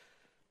one,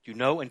 you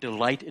know and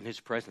delight in his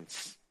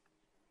presence.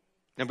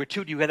 Number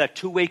two, do you have that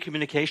two-way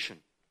communication?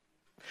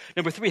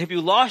 Number three, have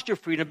you lost your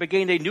freedom but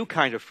gained a new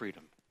kind of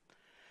freedom?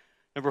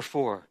 Number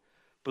four,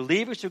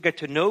 believers who get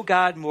to know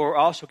God more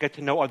also get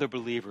to know other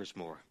believers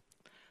more.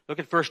 Look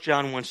at 1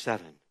 John 1:7.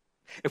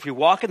 If we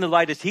walk in the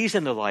light as he's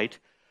in the light,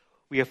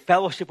 we have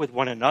fellowship with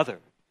one another.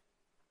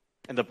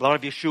 And the blood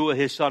of Yeshua,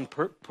 his son,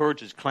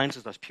 purges,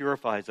 cleanses us,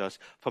 purifies us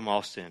from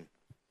all sin.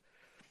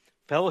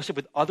 Fellowship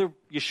with other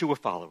Yeshua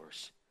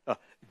followers, a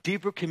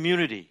deeper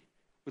community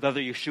with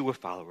other Yeshua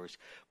followers,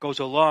 goes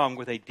along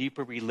with a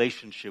deeper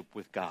relationship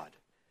with God.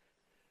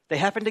 They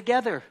happen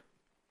together.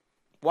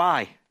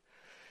 Why?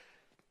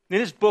 In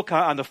his book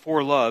on the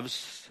four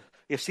loves,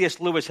 C.S.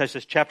 Lewis has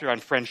this chapter on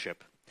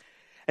friendship.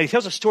 And he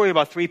tells a story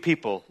about three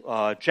people,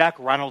 Jack,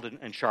 Ronald,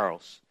 and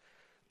Charles.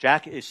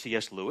 Jack is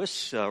C.S.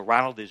 Lewis.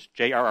 Ronald is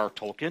J.R.R.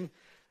 Tolkien.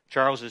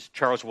 Charles is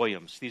Charles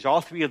Williams.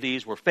 All three of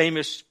these were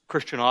famous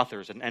Christian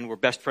authors and were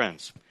best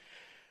friends.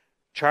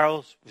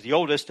 Charles was the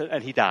oldest,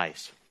 and he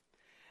dies.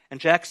 And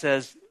Jack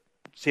says,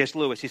 C.S.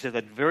 Lewis, he said,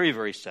 that's very,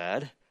 very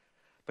sad.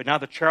 But now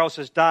that Charles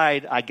has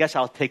died, I guess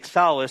I'll take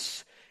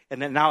solace,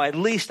 and then now at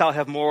least I'll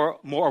have more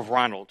of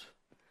Ronald.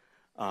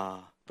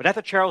 But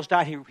after Charles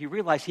died, he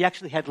realized he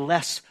actually had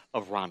less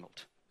of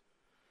Ronald.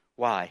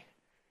 Why?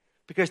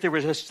 Because there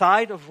was a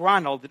side of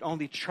Ronald that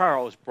only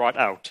Charles brought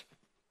out.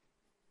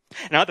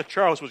 And now that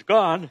Charles was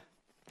gone,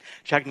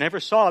 Jack never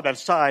saw that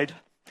side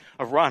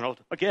of Ronald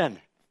again.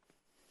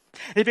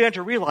 And he began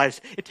to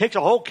realize it takes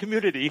a whole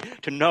community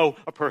to know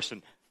a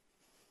person.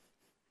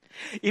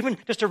 Even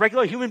just a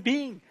regular human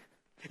being.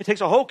 It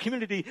takes a whole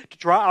community to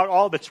draw out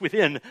all that's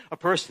within a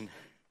person.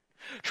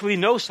 To truly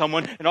know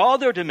someone in all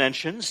their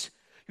dimensions,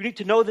 you need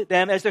to know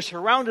them as they're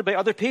surrounded by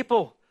other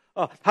people,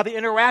 how they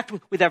interact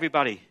with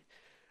everybody.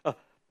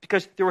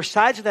 Because there are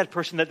sides of that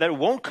person that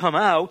won't come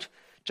out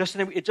just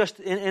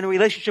in a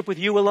relationship with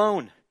you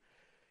alone.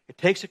 It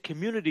takes a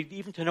community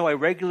even to know a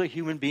regular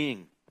human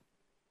being.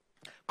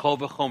 Kol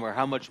v'chomer,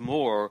 how much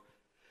more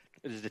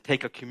does it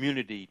take a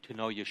community to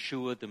know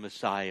Yeshua, the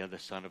Messiah, the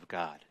Son of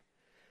God?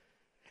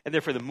 And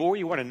therefore, the more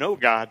you want to know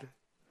God,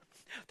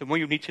 the more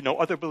you need to know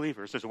other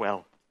believers as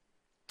well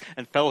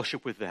and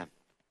fellowship with them.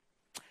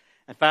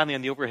 And finally,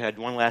 on the overhead,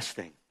 one last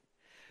thing.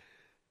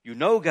 You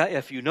know God.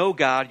 If you know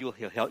God,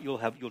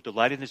 you'll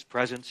delight in His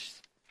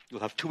presence.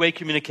 You'll have two-way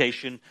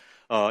communication.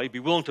 You'll be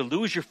willing to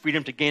lose your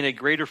freedom to gain a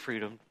greater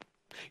freedom.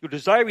 You'll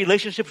desire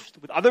relationships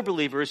with other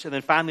believers. And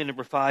then finally,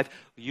 number 5,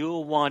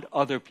 you'll want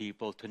other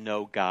people to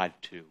know God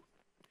too.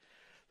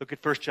 Look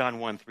at 1 John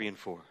 1, 3 and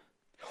 4.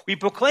 We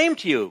proclaim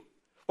to you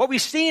what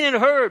we've seen and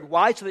heard.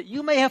 Why? So that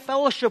you may have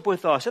fellowship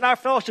with us. And our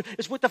fellowship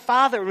is with the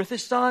Father and with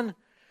His Son,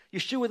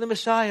 Yeshua the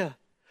Messiah.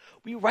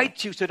 We write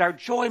to you so that our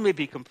joy may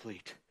be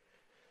complete.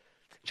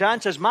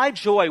 John says, my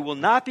joy will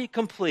not be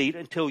complete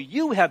until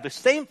you have the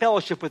same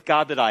fellowship with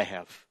God that I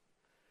have.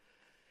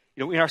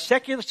 You know, in our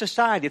secular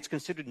society, it's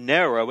considered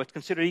narrow. It's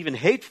considered even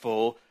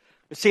hateful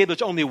to say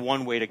there's only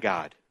one way to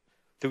God,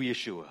 through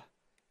Yeshua.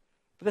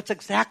 But that's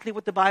exactly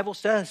what the Bible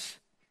says.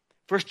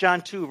 1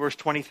 John 2, verse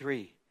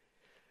 23.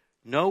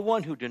 No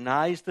one who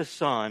denies the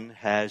Son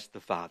has the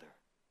Father.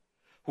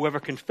 Whoever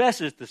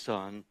confesses the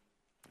Son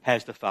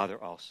has the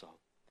Father also.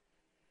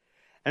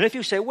 And if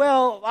you say,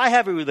 well, I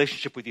have a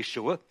relationship with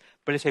Yeshua,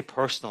 but it's a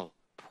personal,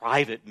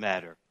 private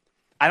matter.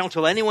 I don't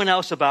tell anyone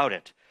else about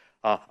it.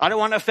 I don't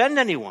want to offend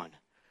anyone.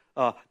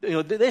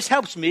 This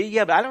helps me,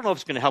 yeah, but I don't know if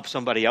it's going to help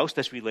somebody else,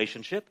 this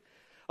relationship.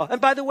 And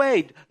by the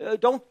way,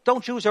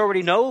 don't Jews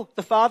already know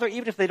the Father,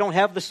 even if they don't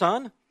have the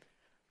Son?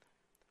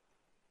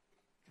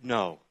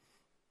 No.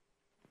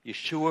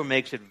 Yeshua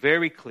makes it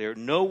very clear,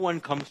 no one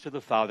comes to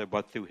the Father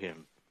but through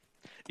Him.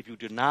 If you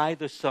deny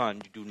the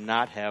Son, you do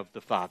not have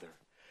the Father.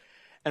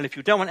 And if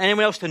you don't want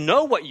anyone else to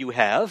know what you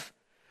have,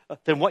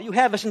 then what you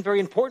have isn't very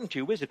important to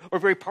you, is it? Or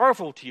very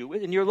powerful to you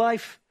in your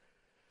life.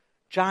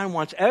 John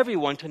wants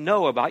everyone to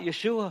know about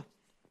Yeshua.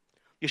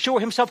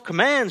 Yeshua Himself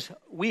commands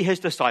we, His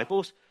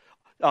disciples,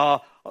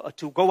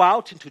 to go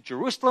out into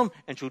Jerusalem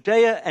and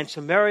Judea and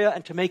Samaria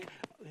and to make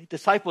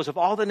disciples of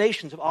all the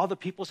nations, of all the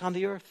peoples on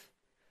the earth.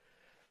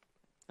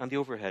 On the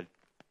overhead,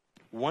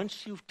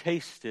 once you've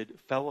tasted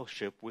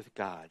fellowship with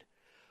God,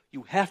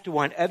 you have to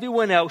want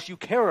everyone else you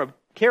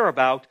care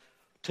about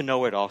to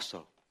know it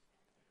also.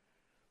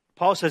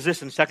 Paul says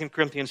this in 2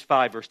 Corinthians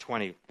 5, verse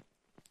 20.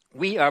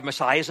 We are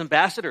Messiah's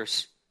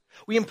ambassadors.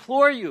 We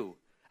implore you,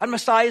 on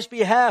Messiah's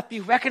behalf, be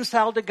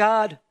reconciled to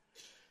God.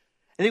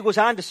 And he goes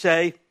on to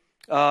say,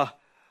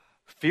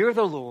 fear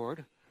the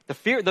Lord, the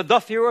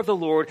fear of the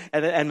Lord,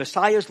 and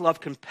Messiah's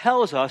love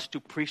compels us to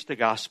preach the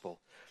gospel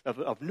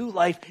of new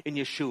life in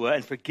Yeshua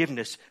and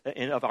forgiveness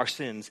of our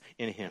sins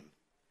in Him.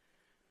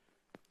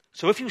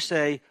 So if you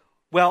say,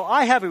 well,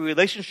 I have a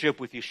relationship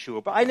with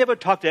Yeshua, but I never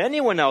talked to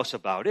anyone else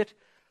about it,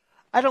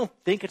 I don't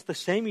think it's the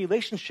same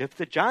relationship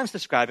that John's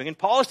describing and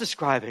Paul is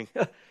describing.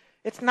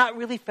 It's not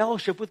really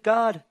fellowship with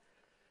God.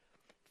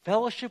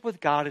 Fellowship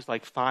with God is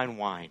like fine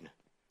wine.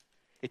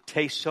 It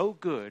tastes so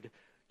good,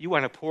 you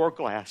want to pour a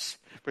glass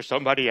for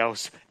somebody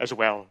else as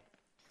well.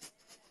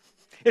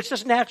 It's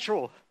just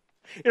natural.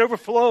 It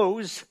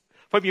overflows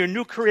from your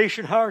new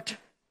creation heart.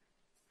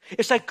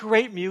 It's like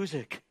great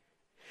music.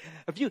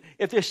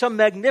 If there's some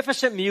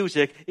magnificent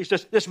music, it's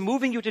just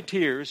moving you to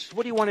tears,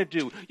 what do you want to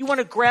do? You want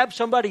to grab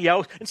somebody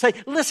else and say,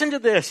 listen to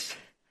this.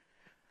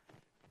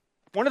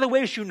 One of the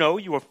ways you know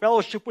you have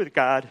fellowship with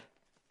God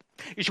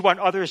is you want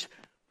others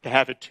to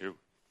have it too.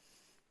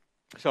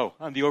 So,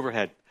 on the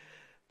overhead,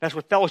 that's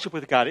what fellowship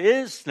with God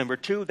is. Number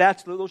 2,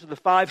 those are the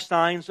 5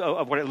 signs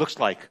of what it looks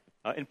like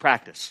in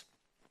practice.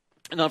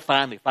 And then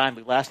finally,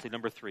 lastly,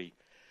 number 3,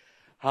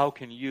 how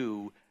can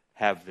you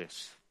have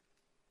this?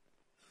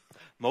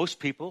 Most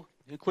people,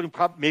 including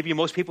maybe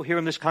most people here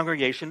in this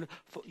congregation,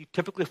 you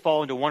typically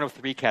fall into one of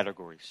 3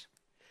 categories.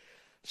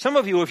 Some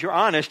of you, if you're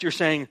honest, you're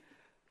saying,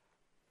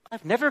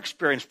 I've never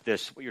experienced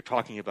this, what you're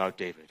talking about,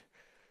 David.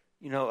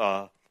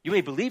 You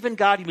may believe in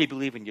God, you may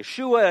believe in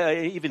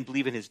Yeshua, even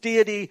believe in his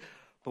deity,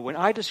 but when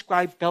I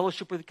describe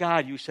fellowship with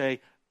God, you say,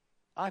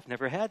 I've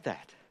never had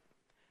that.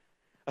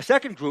 A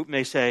second group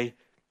may say,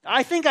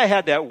 I think I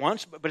had that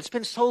once, but it's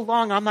been so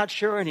long, I'm not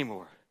sure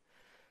anymore.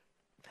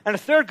 And a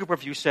third group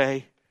of you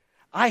say,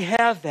 I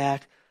have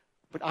that,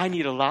 but I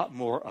need a lot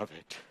more of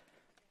it.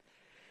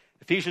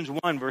 Ephesians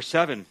 1, verse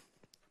 7,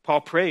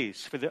 Paul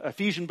prays for the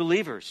Ephesian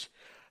believers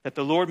that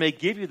the Lord may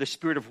give you the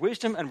spirit of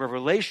wisdom and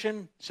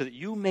revelation so that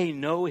you may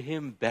know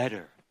him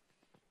better.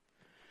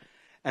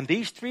 And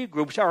these three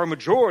groups are a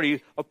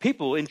majority of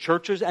people in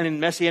churches and in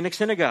Messianic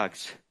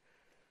synagogues.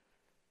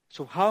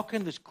 So how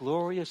can this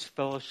glorious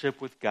fellowship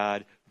with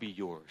God be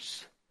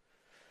yours?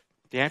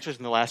 The answer is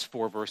in the last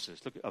four verses.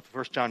 Look at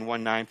 1 John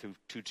 1, 9 through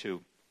 2:2.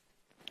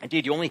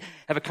 Indeed, you only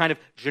have a kind of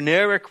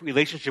generic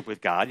relationship with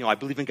God. I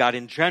believe in God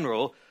in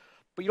general,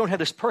 but you don't have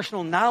this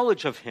personal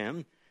knowledge of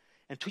him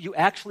until you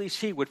actually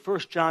see what 1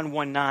 John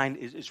 1, 9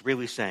 is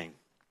really saying,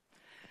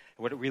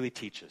 and what it really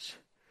teaches.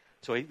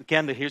 So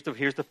again, here's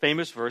the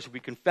famous verse. We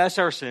confess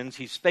our sins.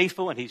 He's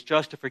faithful and he's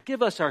just to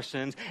forgive us our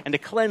sins and to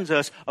cleanse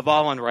us of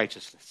all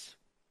unrighteousness.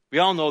 We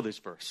all know this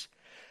verse.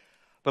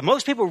 But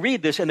most people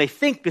read this and they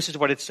think this is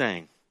what it's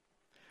saying.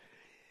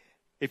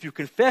 If you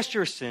confess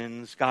your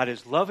sins, God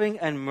is loving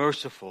and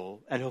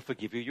merciful and he'll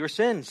forgive you your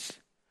sins.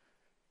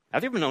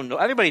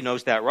 Everybody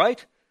knows that,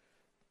 right?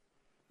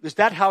 Is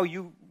that how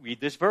you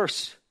read this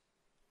verse?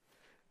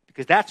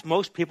 Because that's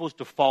most people's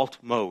default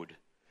mode.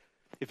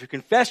 If you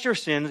confess your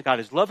sins, God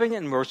is loving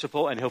and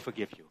merciful, and he'll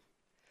forgive you.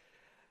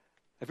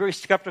 A very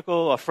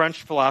skeptical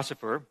French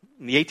philosopher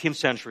in the 18th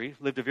century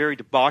lived a very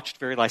debauched,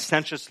 very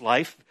licentious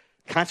life,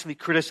 constantly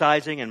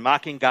criticizing and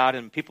mocking God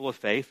and people of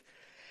faith.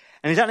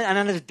 And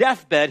on his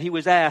deathbed, he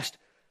was asked,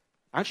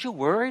 aren't you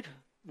worried?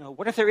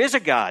 What if there is a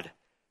God?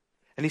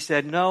 And he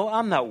said, no,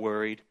 I'm not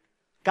worried.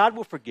 God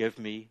will forgive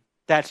me.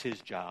 That's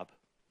his job.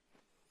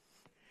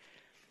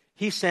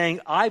 He's saying,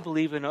 I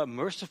believe in a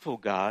merciful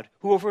God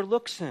who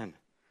overlooks sin.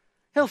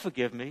 He'll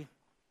forgive me.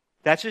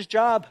 That's his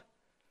job.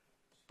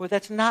 But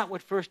that's not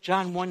what 1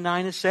 John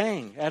 1:9 is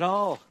saying at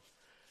all.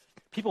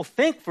 People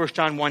think 1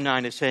 John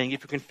 1:9 is saying,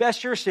 if you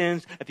confess your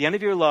sins at the end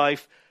of your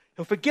life,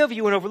 he'll forgive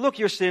you and overlook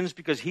your sins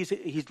because he's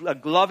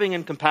a loving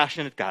and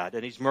compassionate God,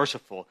 and he's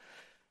merciful.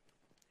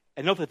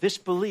 And note that this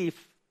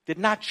belief did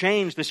not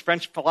change this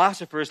French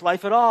philosopher's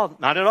life at all.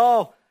 Not at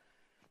all.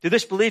 Did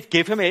this belief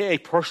give him a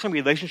personal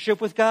relationship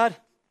with God?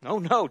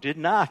 No, did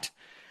not.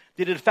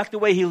 Did it affect the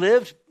way he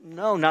lived?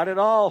 No, not at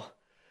all.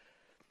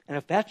 And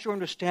if that's your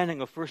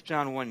understanding of 1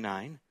 John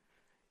 1:9,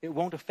 it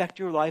won't affect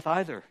your life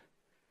either.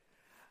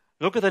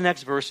 Look at the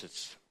next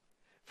verses.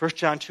 1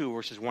 John 2,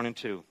 verses 1 and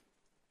 2.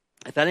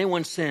 If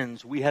anyone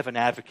sins, we have an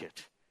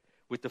advocate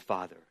with the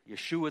Father,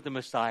 Yeshua the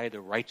Messiah, the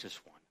righteous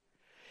one.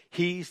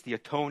 He's the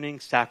atoning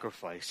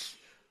sacrifice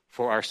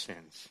for our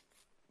sins.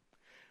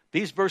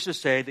 These verses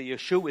say that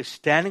Yeshua is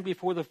standing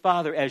before the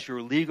Father as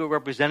your legal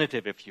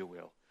representative, if you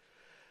will.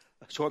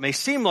 So it may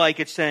seem like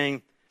it's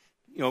saying,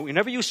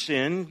 whenever you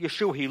sin,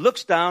 Yeshua, he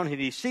looks down and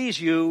he sees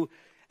you,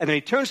 and then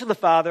he turns to the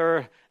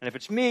Father, and if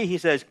it's me, he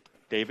says,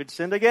 David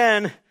sinned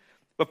again,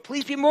 but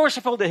please be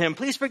merciful to him,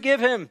 please forgive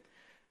him.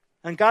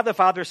 And God the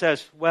Father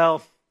says,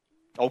 well,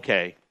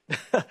 okay.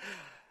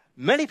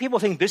 Many people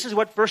think this is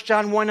what 1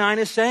 John 1:9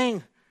 is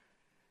saying.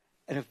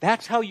 And if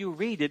that's how you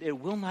read it, it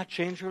will not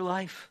change your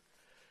life.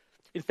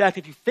 In fact,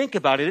 if you think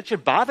about it, it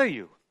should bother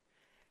you.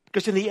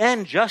 Because in the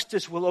end,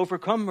 justice will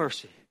overcome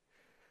mercy.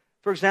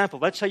 For example,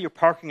 let's say you're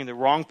parking in the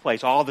wrong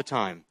place all the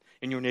time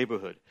in your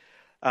neighborhood.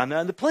 And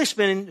the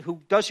policeman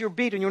who does your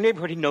beat in your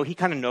neighborhood, he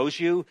kind of knows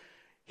you.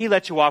 He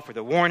lets you off with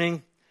a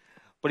warning.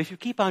 But if you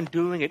keep on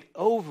doing it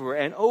over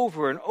and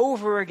over and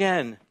over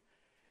again,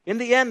 in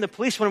the end, the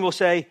policeman will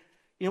say,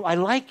 I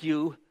like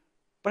you,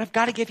 but I've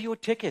got to give you a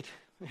ticket.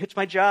 It's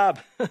my job.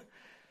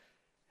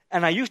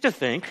 And I used to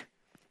think,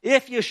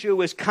 if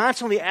Yeshua is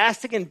constantly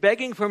asking and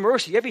begging for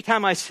mercy every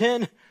time I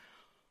sin,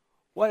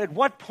 at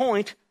what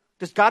point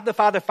does God the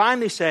Father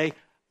finally say,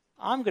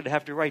 I'm going to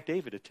have to write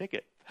David a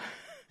ticket?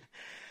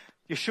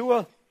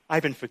 Yeshua,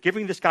 I've been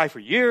forgiving this guy for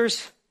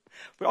years,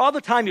 but all the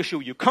time,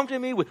 Yeshua, you come to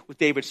me with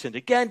David sinned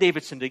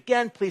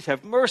again, please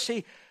have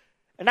mercy.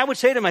 And I would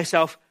say to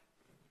myself,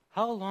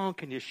 how long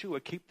can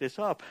Yeshua keep this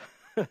up?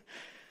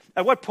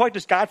 At what point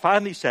does God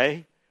finally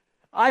say,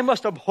 I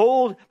must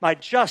uphold my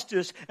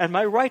justice and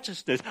my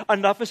righteousness.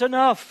 Enough is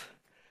enough.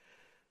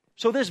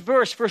 So this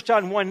verse, 1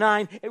 John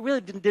 1:9, it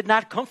really did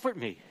not comfort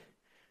me.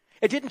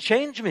 It didn't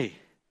change me.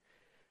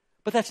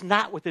 But that's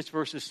not what this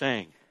verse is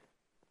saying.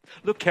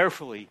 Look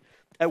carefully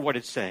at what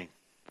it's saying.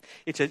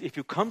 It says, if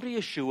you come to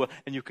Yeshua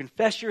and you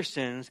confess your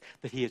sins,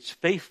 that he is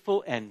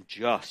faithful and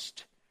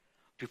just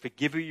to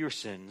forgive you your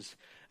sins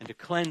and to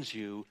cleanse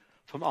you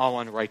from all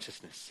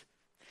unrighteousness.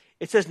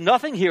 It says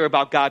nothing here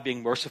about God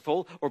being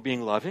merciful or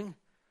being loving.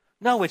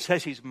 No, it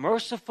says he's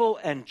merciful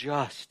and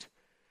just.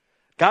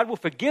 God will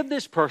forgive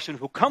this person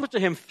who comes to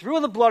him through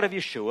the blood of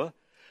Yeshua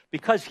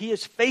because he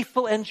is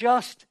faithful and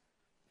just.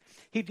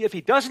 If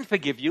he doesn't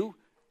forgive you,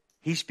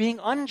 He's being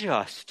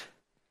unjust.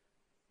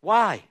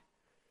 Why?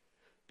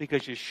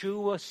 Because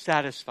Yeshua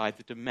satisfied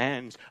the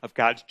demands of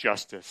God's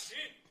justice.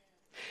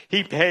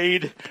 He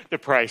paid the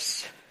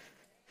price.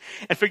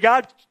 And for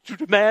God to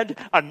demand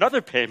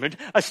another payment,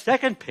 a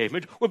second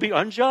payment, would be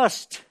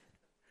unjust.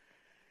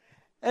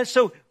 And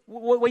so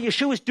what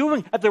Yeshua is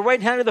doing at the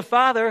right hand of the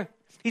Father,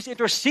 he's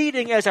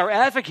interceding as our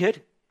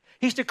advocate.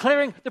 He's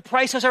declaring the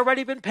price has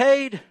already been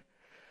paid.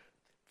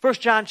 1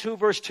 John 2,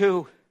 verse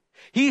 2.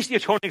 He's the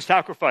atoning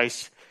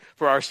sacrifice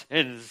for our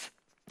sins.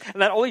 And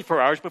not only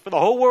for ours, but for the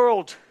whole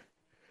world.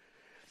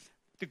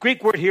 The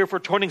Greek word here for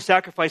atoning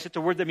sacrifice, it's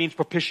a word that means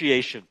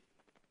propitiation.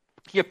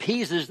 He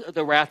appeases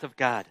the wrath of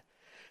God.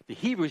 The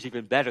Hebrew is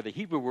even better. The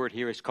Hebrew word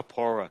here is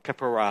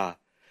kapara.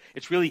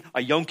 It's really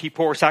a Yom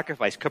Kippur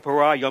sacrifice.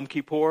 Kapara, Yom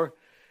Kippur.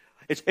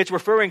 It's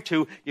referring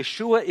to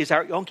Yeshua is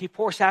our Yom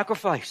Kippur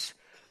sacrifice.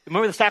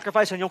 Remember the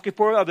sacrifice on Yom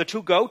Kippur of the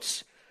two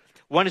goats?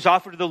 One is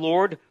offered to the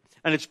Lord,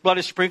 and its blood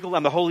is sprinkled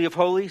on the Holy of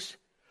Holies.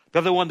 The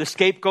other one, the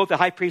scapegoat, the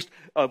high priest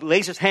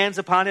lays his hands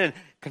upon it and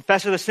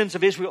confesses the sins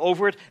of Israel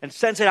over it and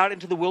sends it out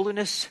into the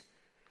wilderness.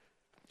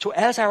 So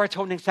as our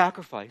atoning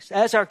sacrifice,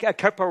 as our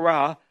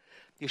kapara,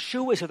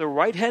 Yeshua is at the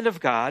right hand of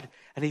God,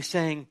 and he's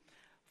saying,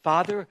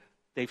 Father,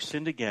 they've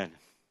sinned again.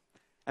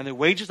 And the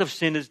wages of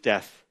sin is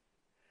death.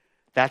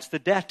 That's the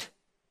debt.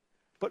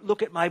 But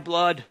look at my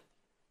blood.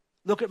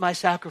 Look at my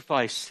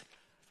sacrifice.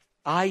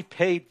 I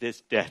paid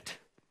this debt.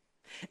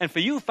 And for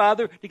you,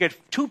 Father, to get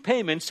two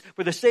payments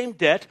for the same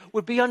debt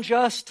would be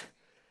unjust.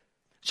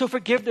 So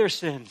forgive their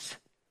sins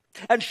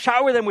and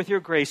shower them with your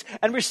grace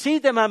and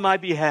receive them on my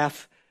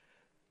behalf.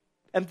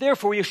 And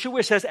therefore,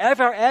 Yeshua says,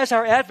 as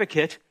our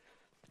advocate,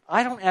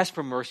 I don't ask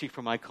for mercy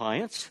for my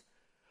clients,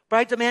 but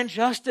I demand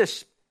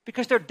justice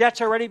because their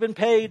debt's already been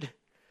paid.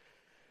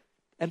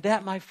 And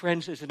that, my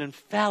friends, is an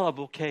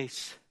infallible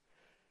case.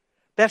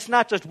 That's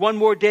not just one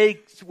more day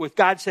with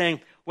God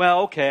saying,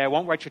 well, okay, I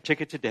won't write your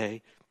ticket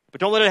today,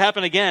 but don't let it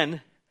happen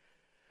again.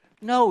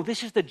 No,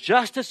 this is the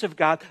justice of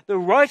God, the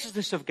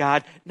righteousness of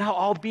God, now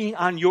all being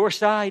on your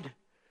side,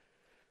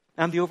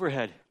 on the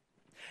overhead.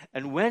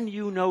 And when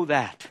you know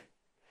that,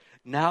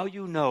 now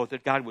you know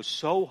that God was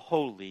so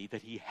holy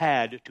that he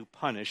had to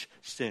punish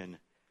sin.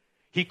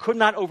 He could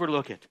not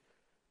overlook it,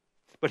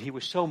 but he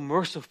was so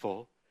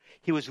merciful,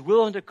 he was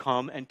willing to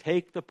come and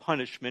take the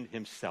punishment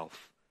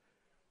himself,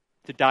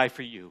 to die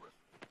for you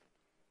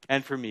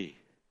and for me.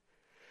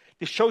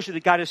 This shows you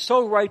that God is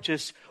so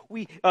righteous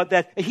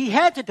that he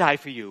had to die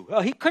for you.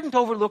 He couldn't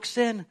overlook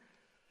sin.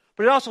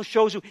 But it also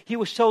shows you he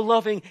was so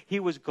loving, he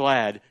was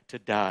glad to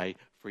die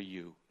for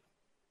you.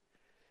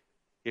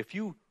 If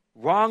you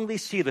wrongly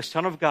see the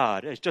Son of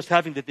God as just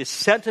having this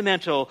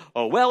sentimental,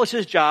 it's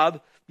his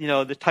job,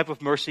 the type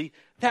of mercy,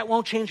 that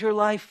won't change your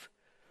life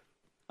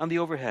on the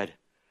overhead.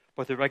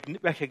 But the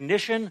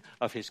recognition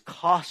of his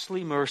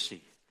costly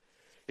mercy.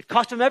 It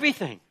cost him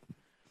everything.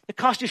 It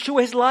cost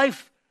Yeshua his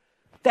life.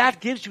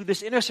 That gives you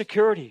this inner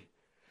security.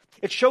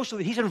 It shows you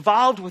that he's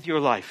involved with your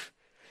life.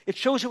 It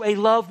shows you a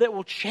love that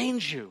will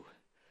change you.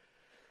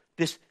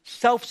 This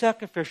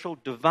self-sacrificial,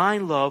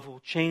 divine love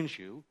will change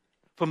you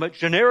from a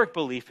generic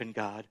belief in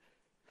God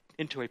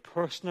into a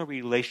personal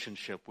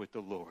relationship with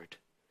the Lord.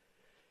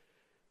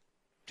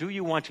 Do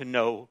you want to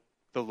know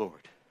the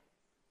Lord?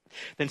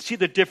 Then see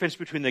the difference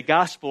between the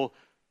gospel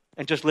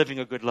and just living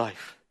a good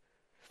life.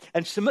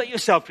 And submit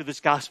yourself to this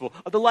gospel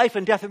of the life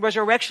and death and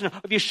resurrection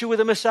of Yeshua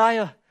the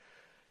Messiah.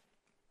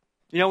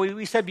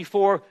 We said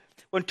before,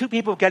 when two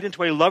people get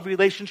into a love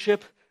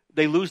relationship,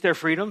 they lose their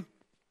freedom.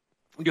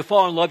 When you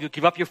fall in love, you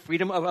give up your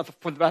freedom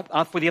for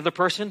the other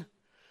person.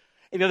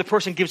 And the other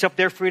person gives up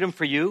their freedom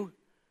for you.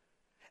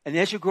 And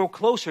as you grow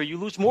closer, you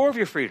lose more of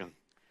your freedom.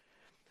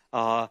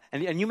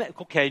 And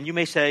you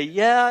may say,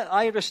 yeah,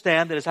 I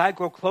understand that as I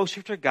grow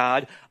closer to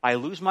God, I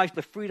lose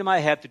the freedom I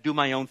have to do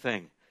my own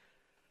thing.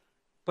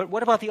 But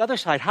what about the other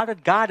side? How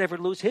did God ever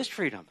lose his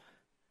freedom?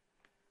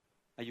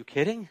 Are you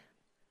kidding?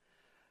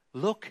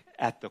 Look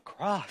at the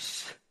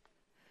cross.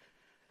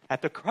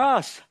 At the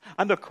cross,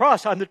 on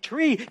the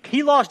tree,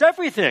 he lost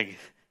everything.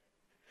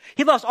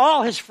 He lost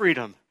all his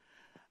freedom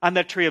on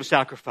that tree of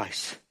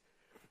sacrifice.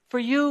 For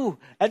you,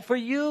 and for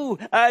you,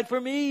 and for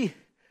me.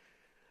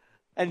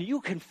 And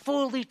you can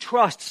fully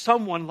trust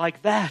someone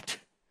like that.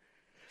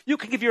 You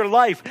can give your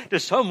life to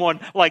someone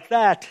like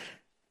that.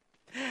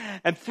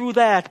 And through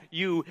that,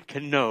 you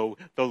can know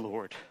the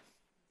Lord.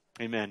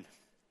 Amen.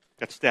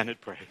 Let's stand and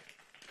pray.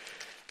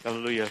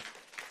 Hallelujah.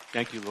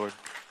 Thank you, Lord.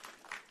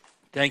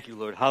 Thank you,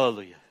 Lord.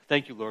 Hallelujah.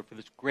 Thank you, Lord, for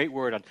this great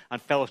word on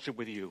fellowship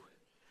with you.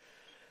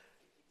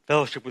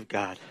 Fellowship with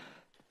God.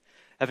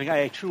 Having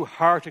a true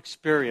heart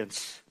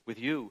experience with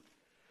you.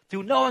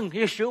 Through knowing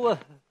Yeshua.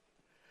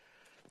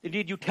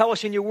 Indeed, you tell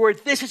us in your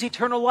word, this is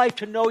eternal life,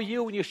 to know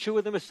you and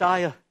Yeshua the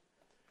Messiah,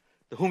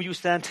 to whom you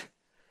sent.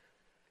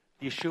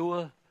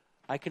 Yeshua,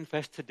 I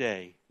confess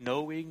today,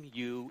 knowing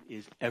you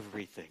is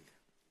everything.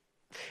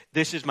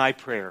 This is my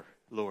prayer,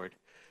 Lord,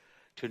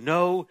 to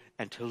know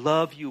and to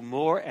love you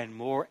more and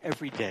more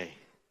every day.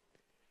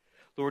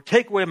 Lord,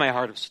 take away my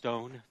heart of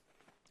stone.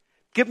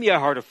 Give me a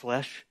heart of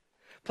flesh.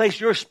 Place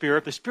your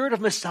Spirit, the Spirit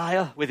of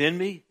Messiah, within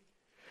me.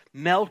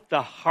 Melt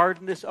the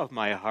hardness of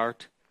my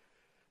heart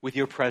with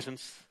your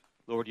presence,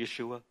 Lord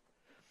Yeshua.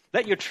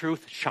 Let your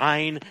truth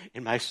shine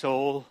in my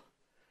soul.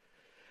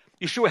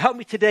 Yeshua, help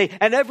me today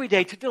and every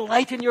day to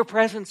delight in your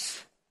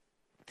presence.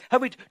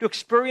 Help me to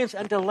experience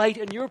and delight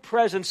in your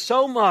presence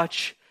so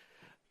much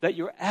that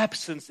your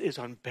absence is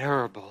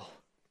unbearable.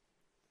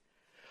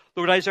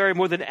 Lord, I desire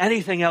more than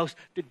anything else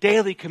to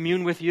daily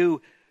commune with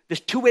you, this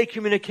two-way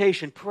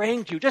communication,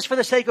 praying to you just for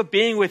the sake of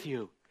being with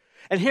you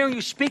and hearing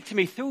you speak to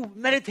me through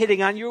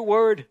meditating on your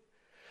word.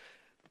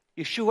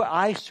 Yeshua,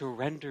 I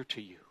surrender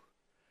to you.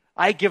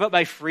 I give up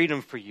my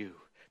freedom for you,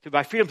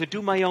 my freedom to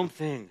do my own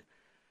thing,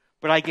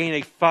 but I gain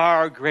a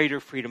far greater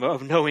freedom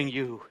of knowing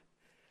you.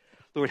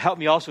 Lord, help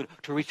me also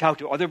to reach out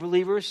to other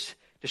believers,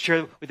 to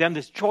share with them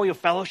this joy of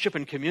fellowship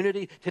and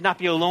community, to not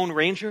be a lone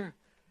ranger.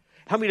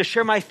 Help me to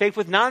share my faith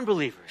with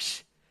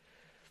non-believers.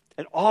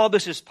 And all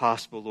this is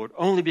possible, Lord,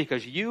 only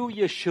because you,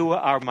 Yeshua,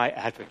 are my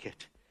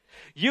advocate.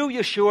 You,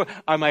 Yeshua,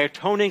 are my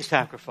atoning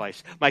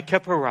sacrifice, my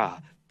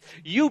keparah.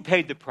 You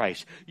paid the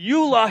price.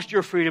 You lost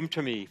your freedom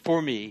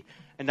for me,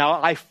 and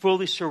now I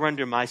fully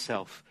surrender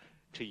myself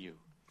to you.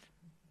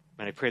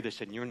 And I pray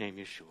this in your name,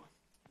 Yeshua.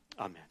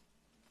 Amen.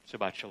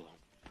 Shabbat shalom.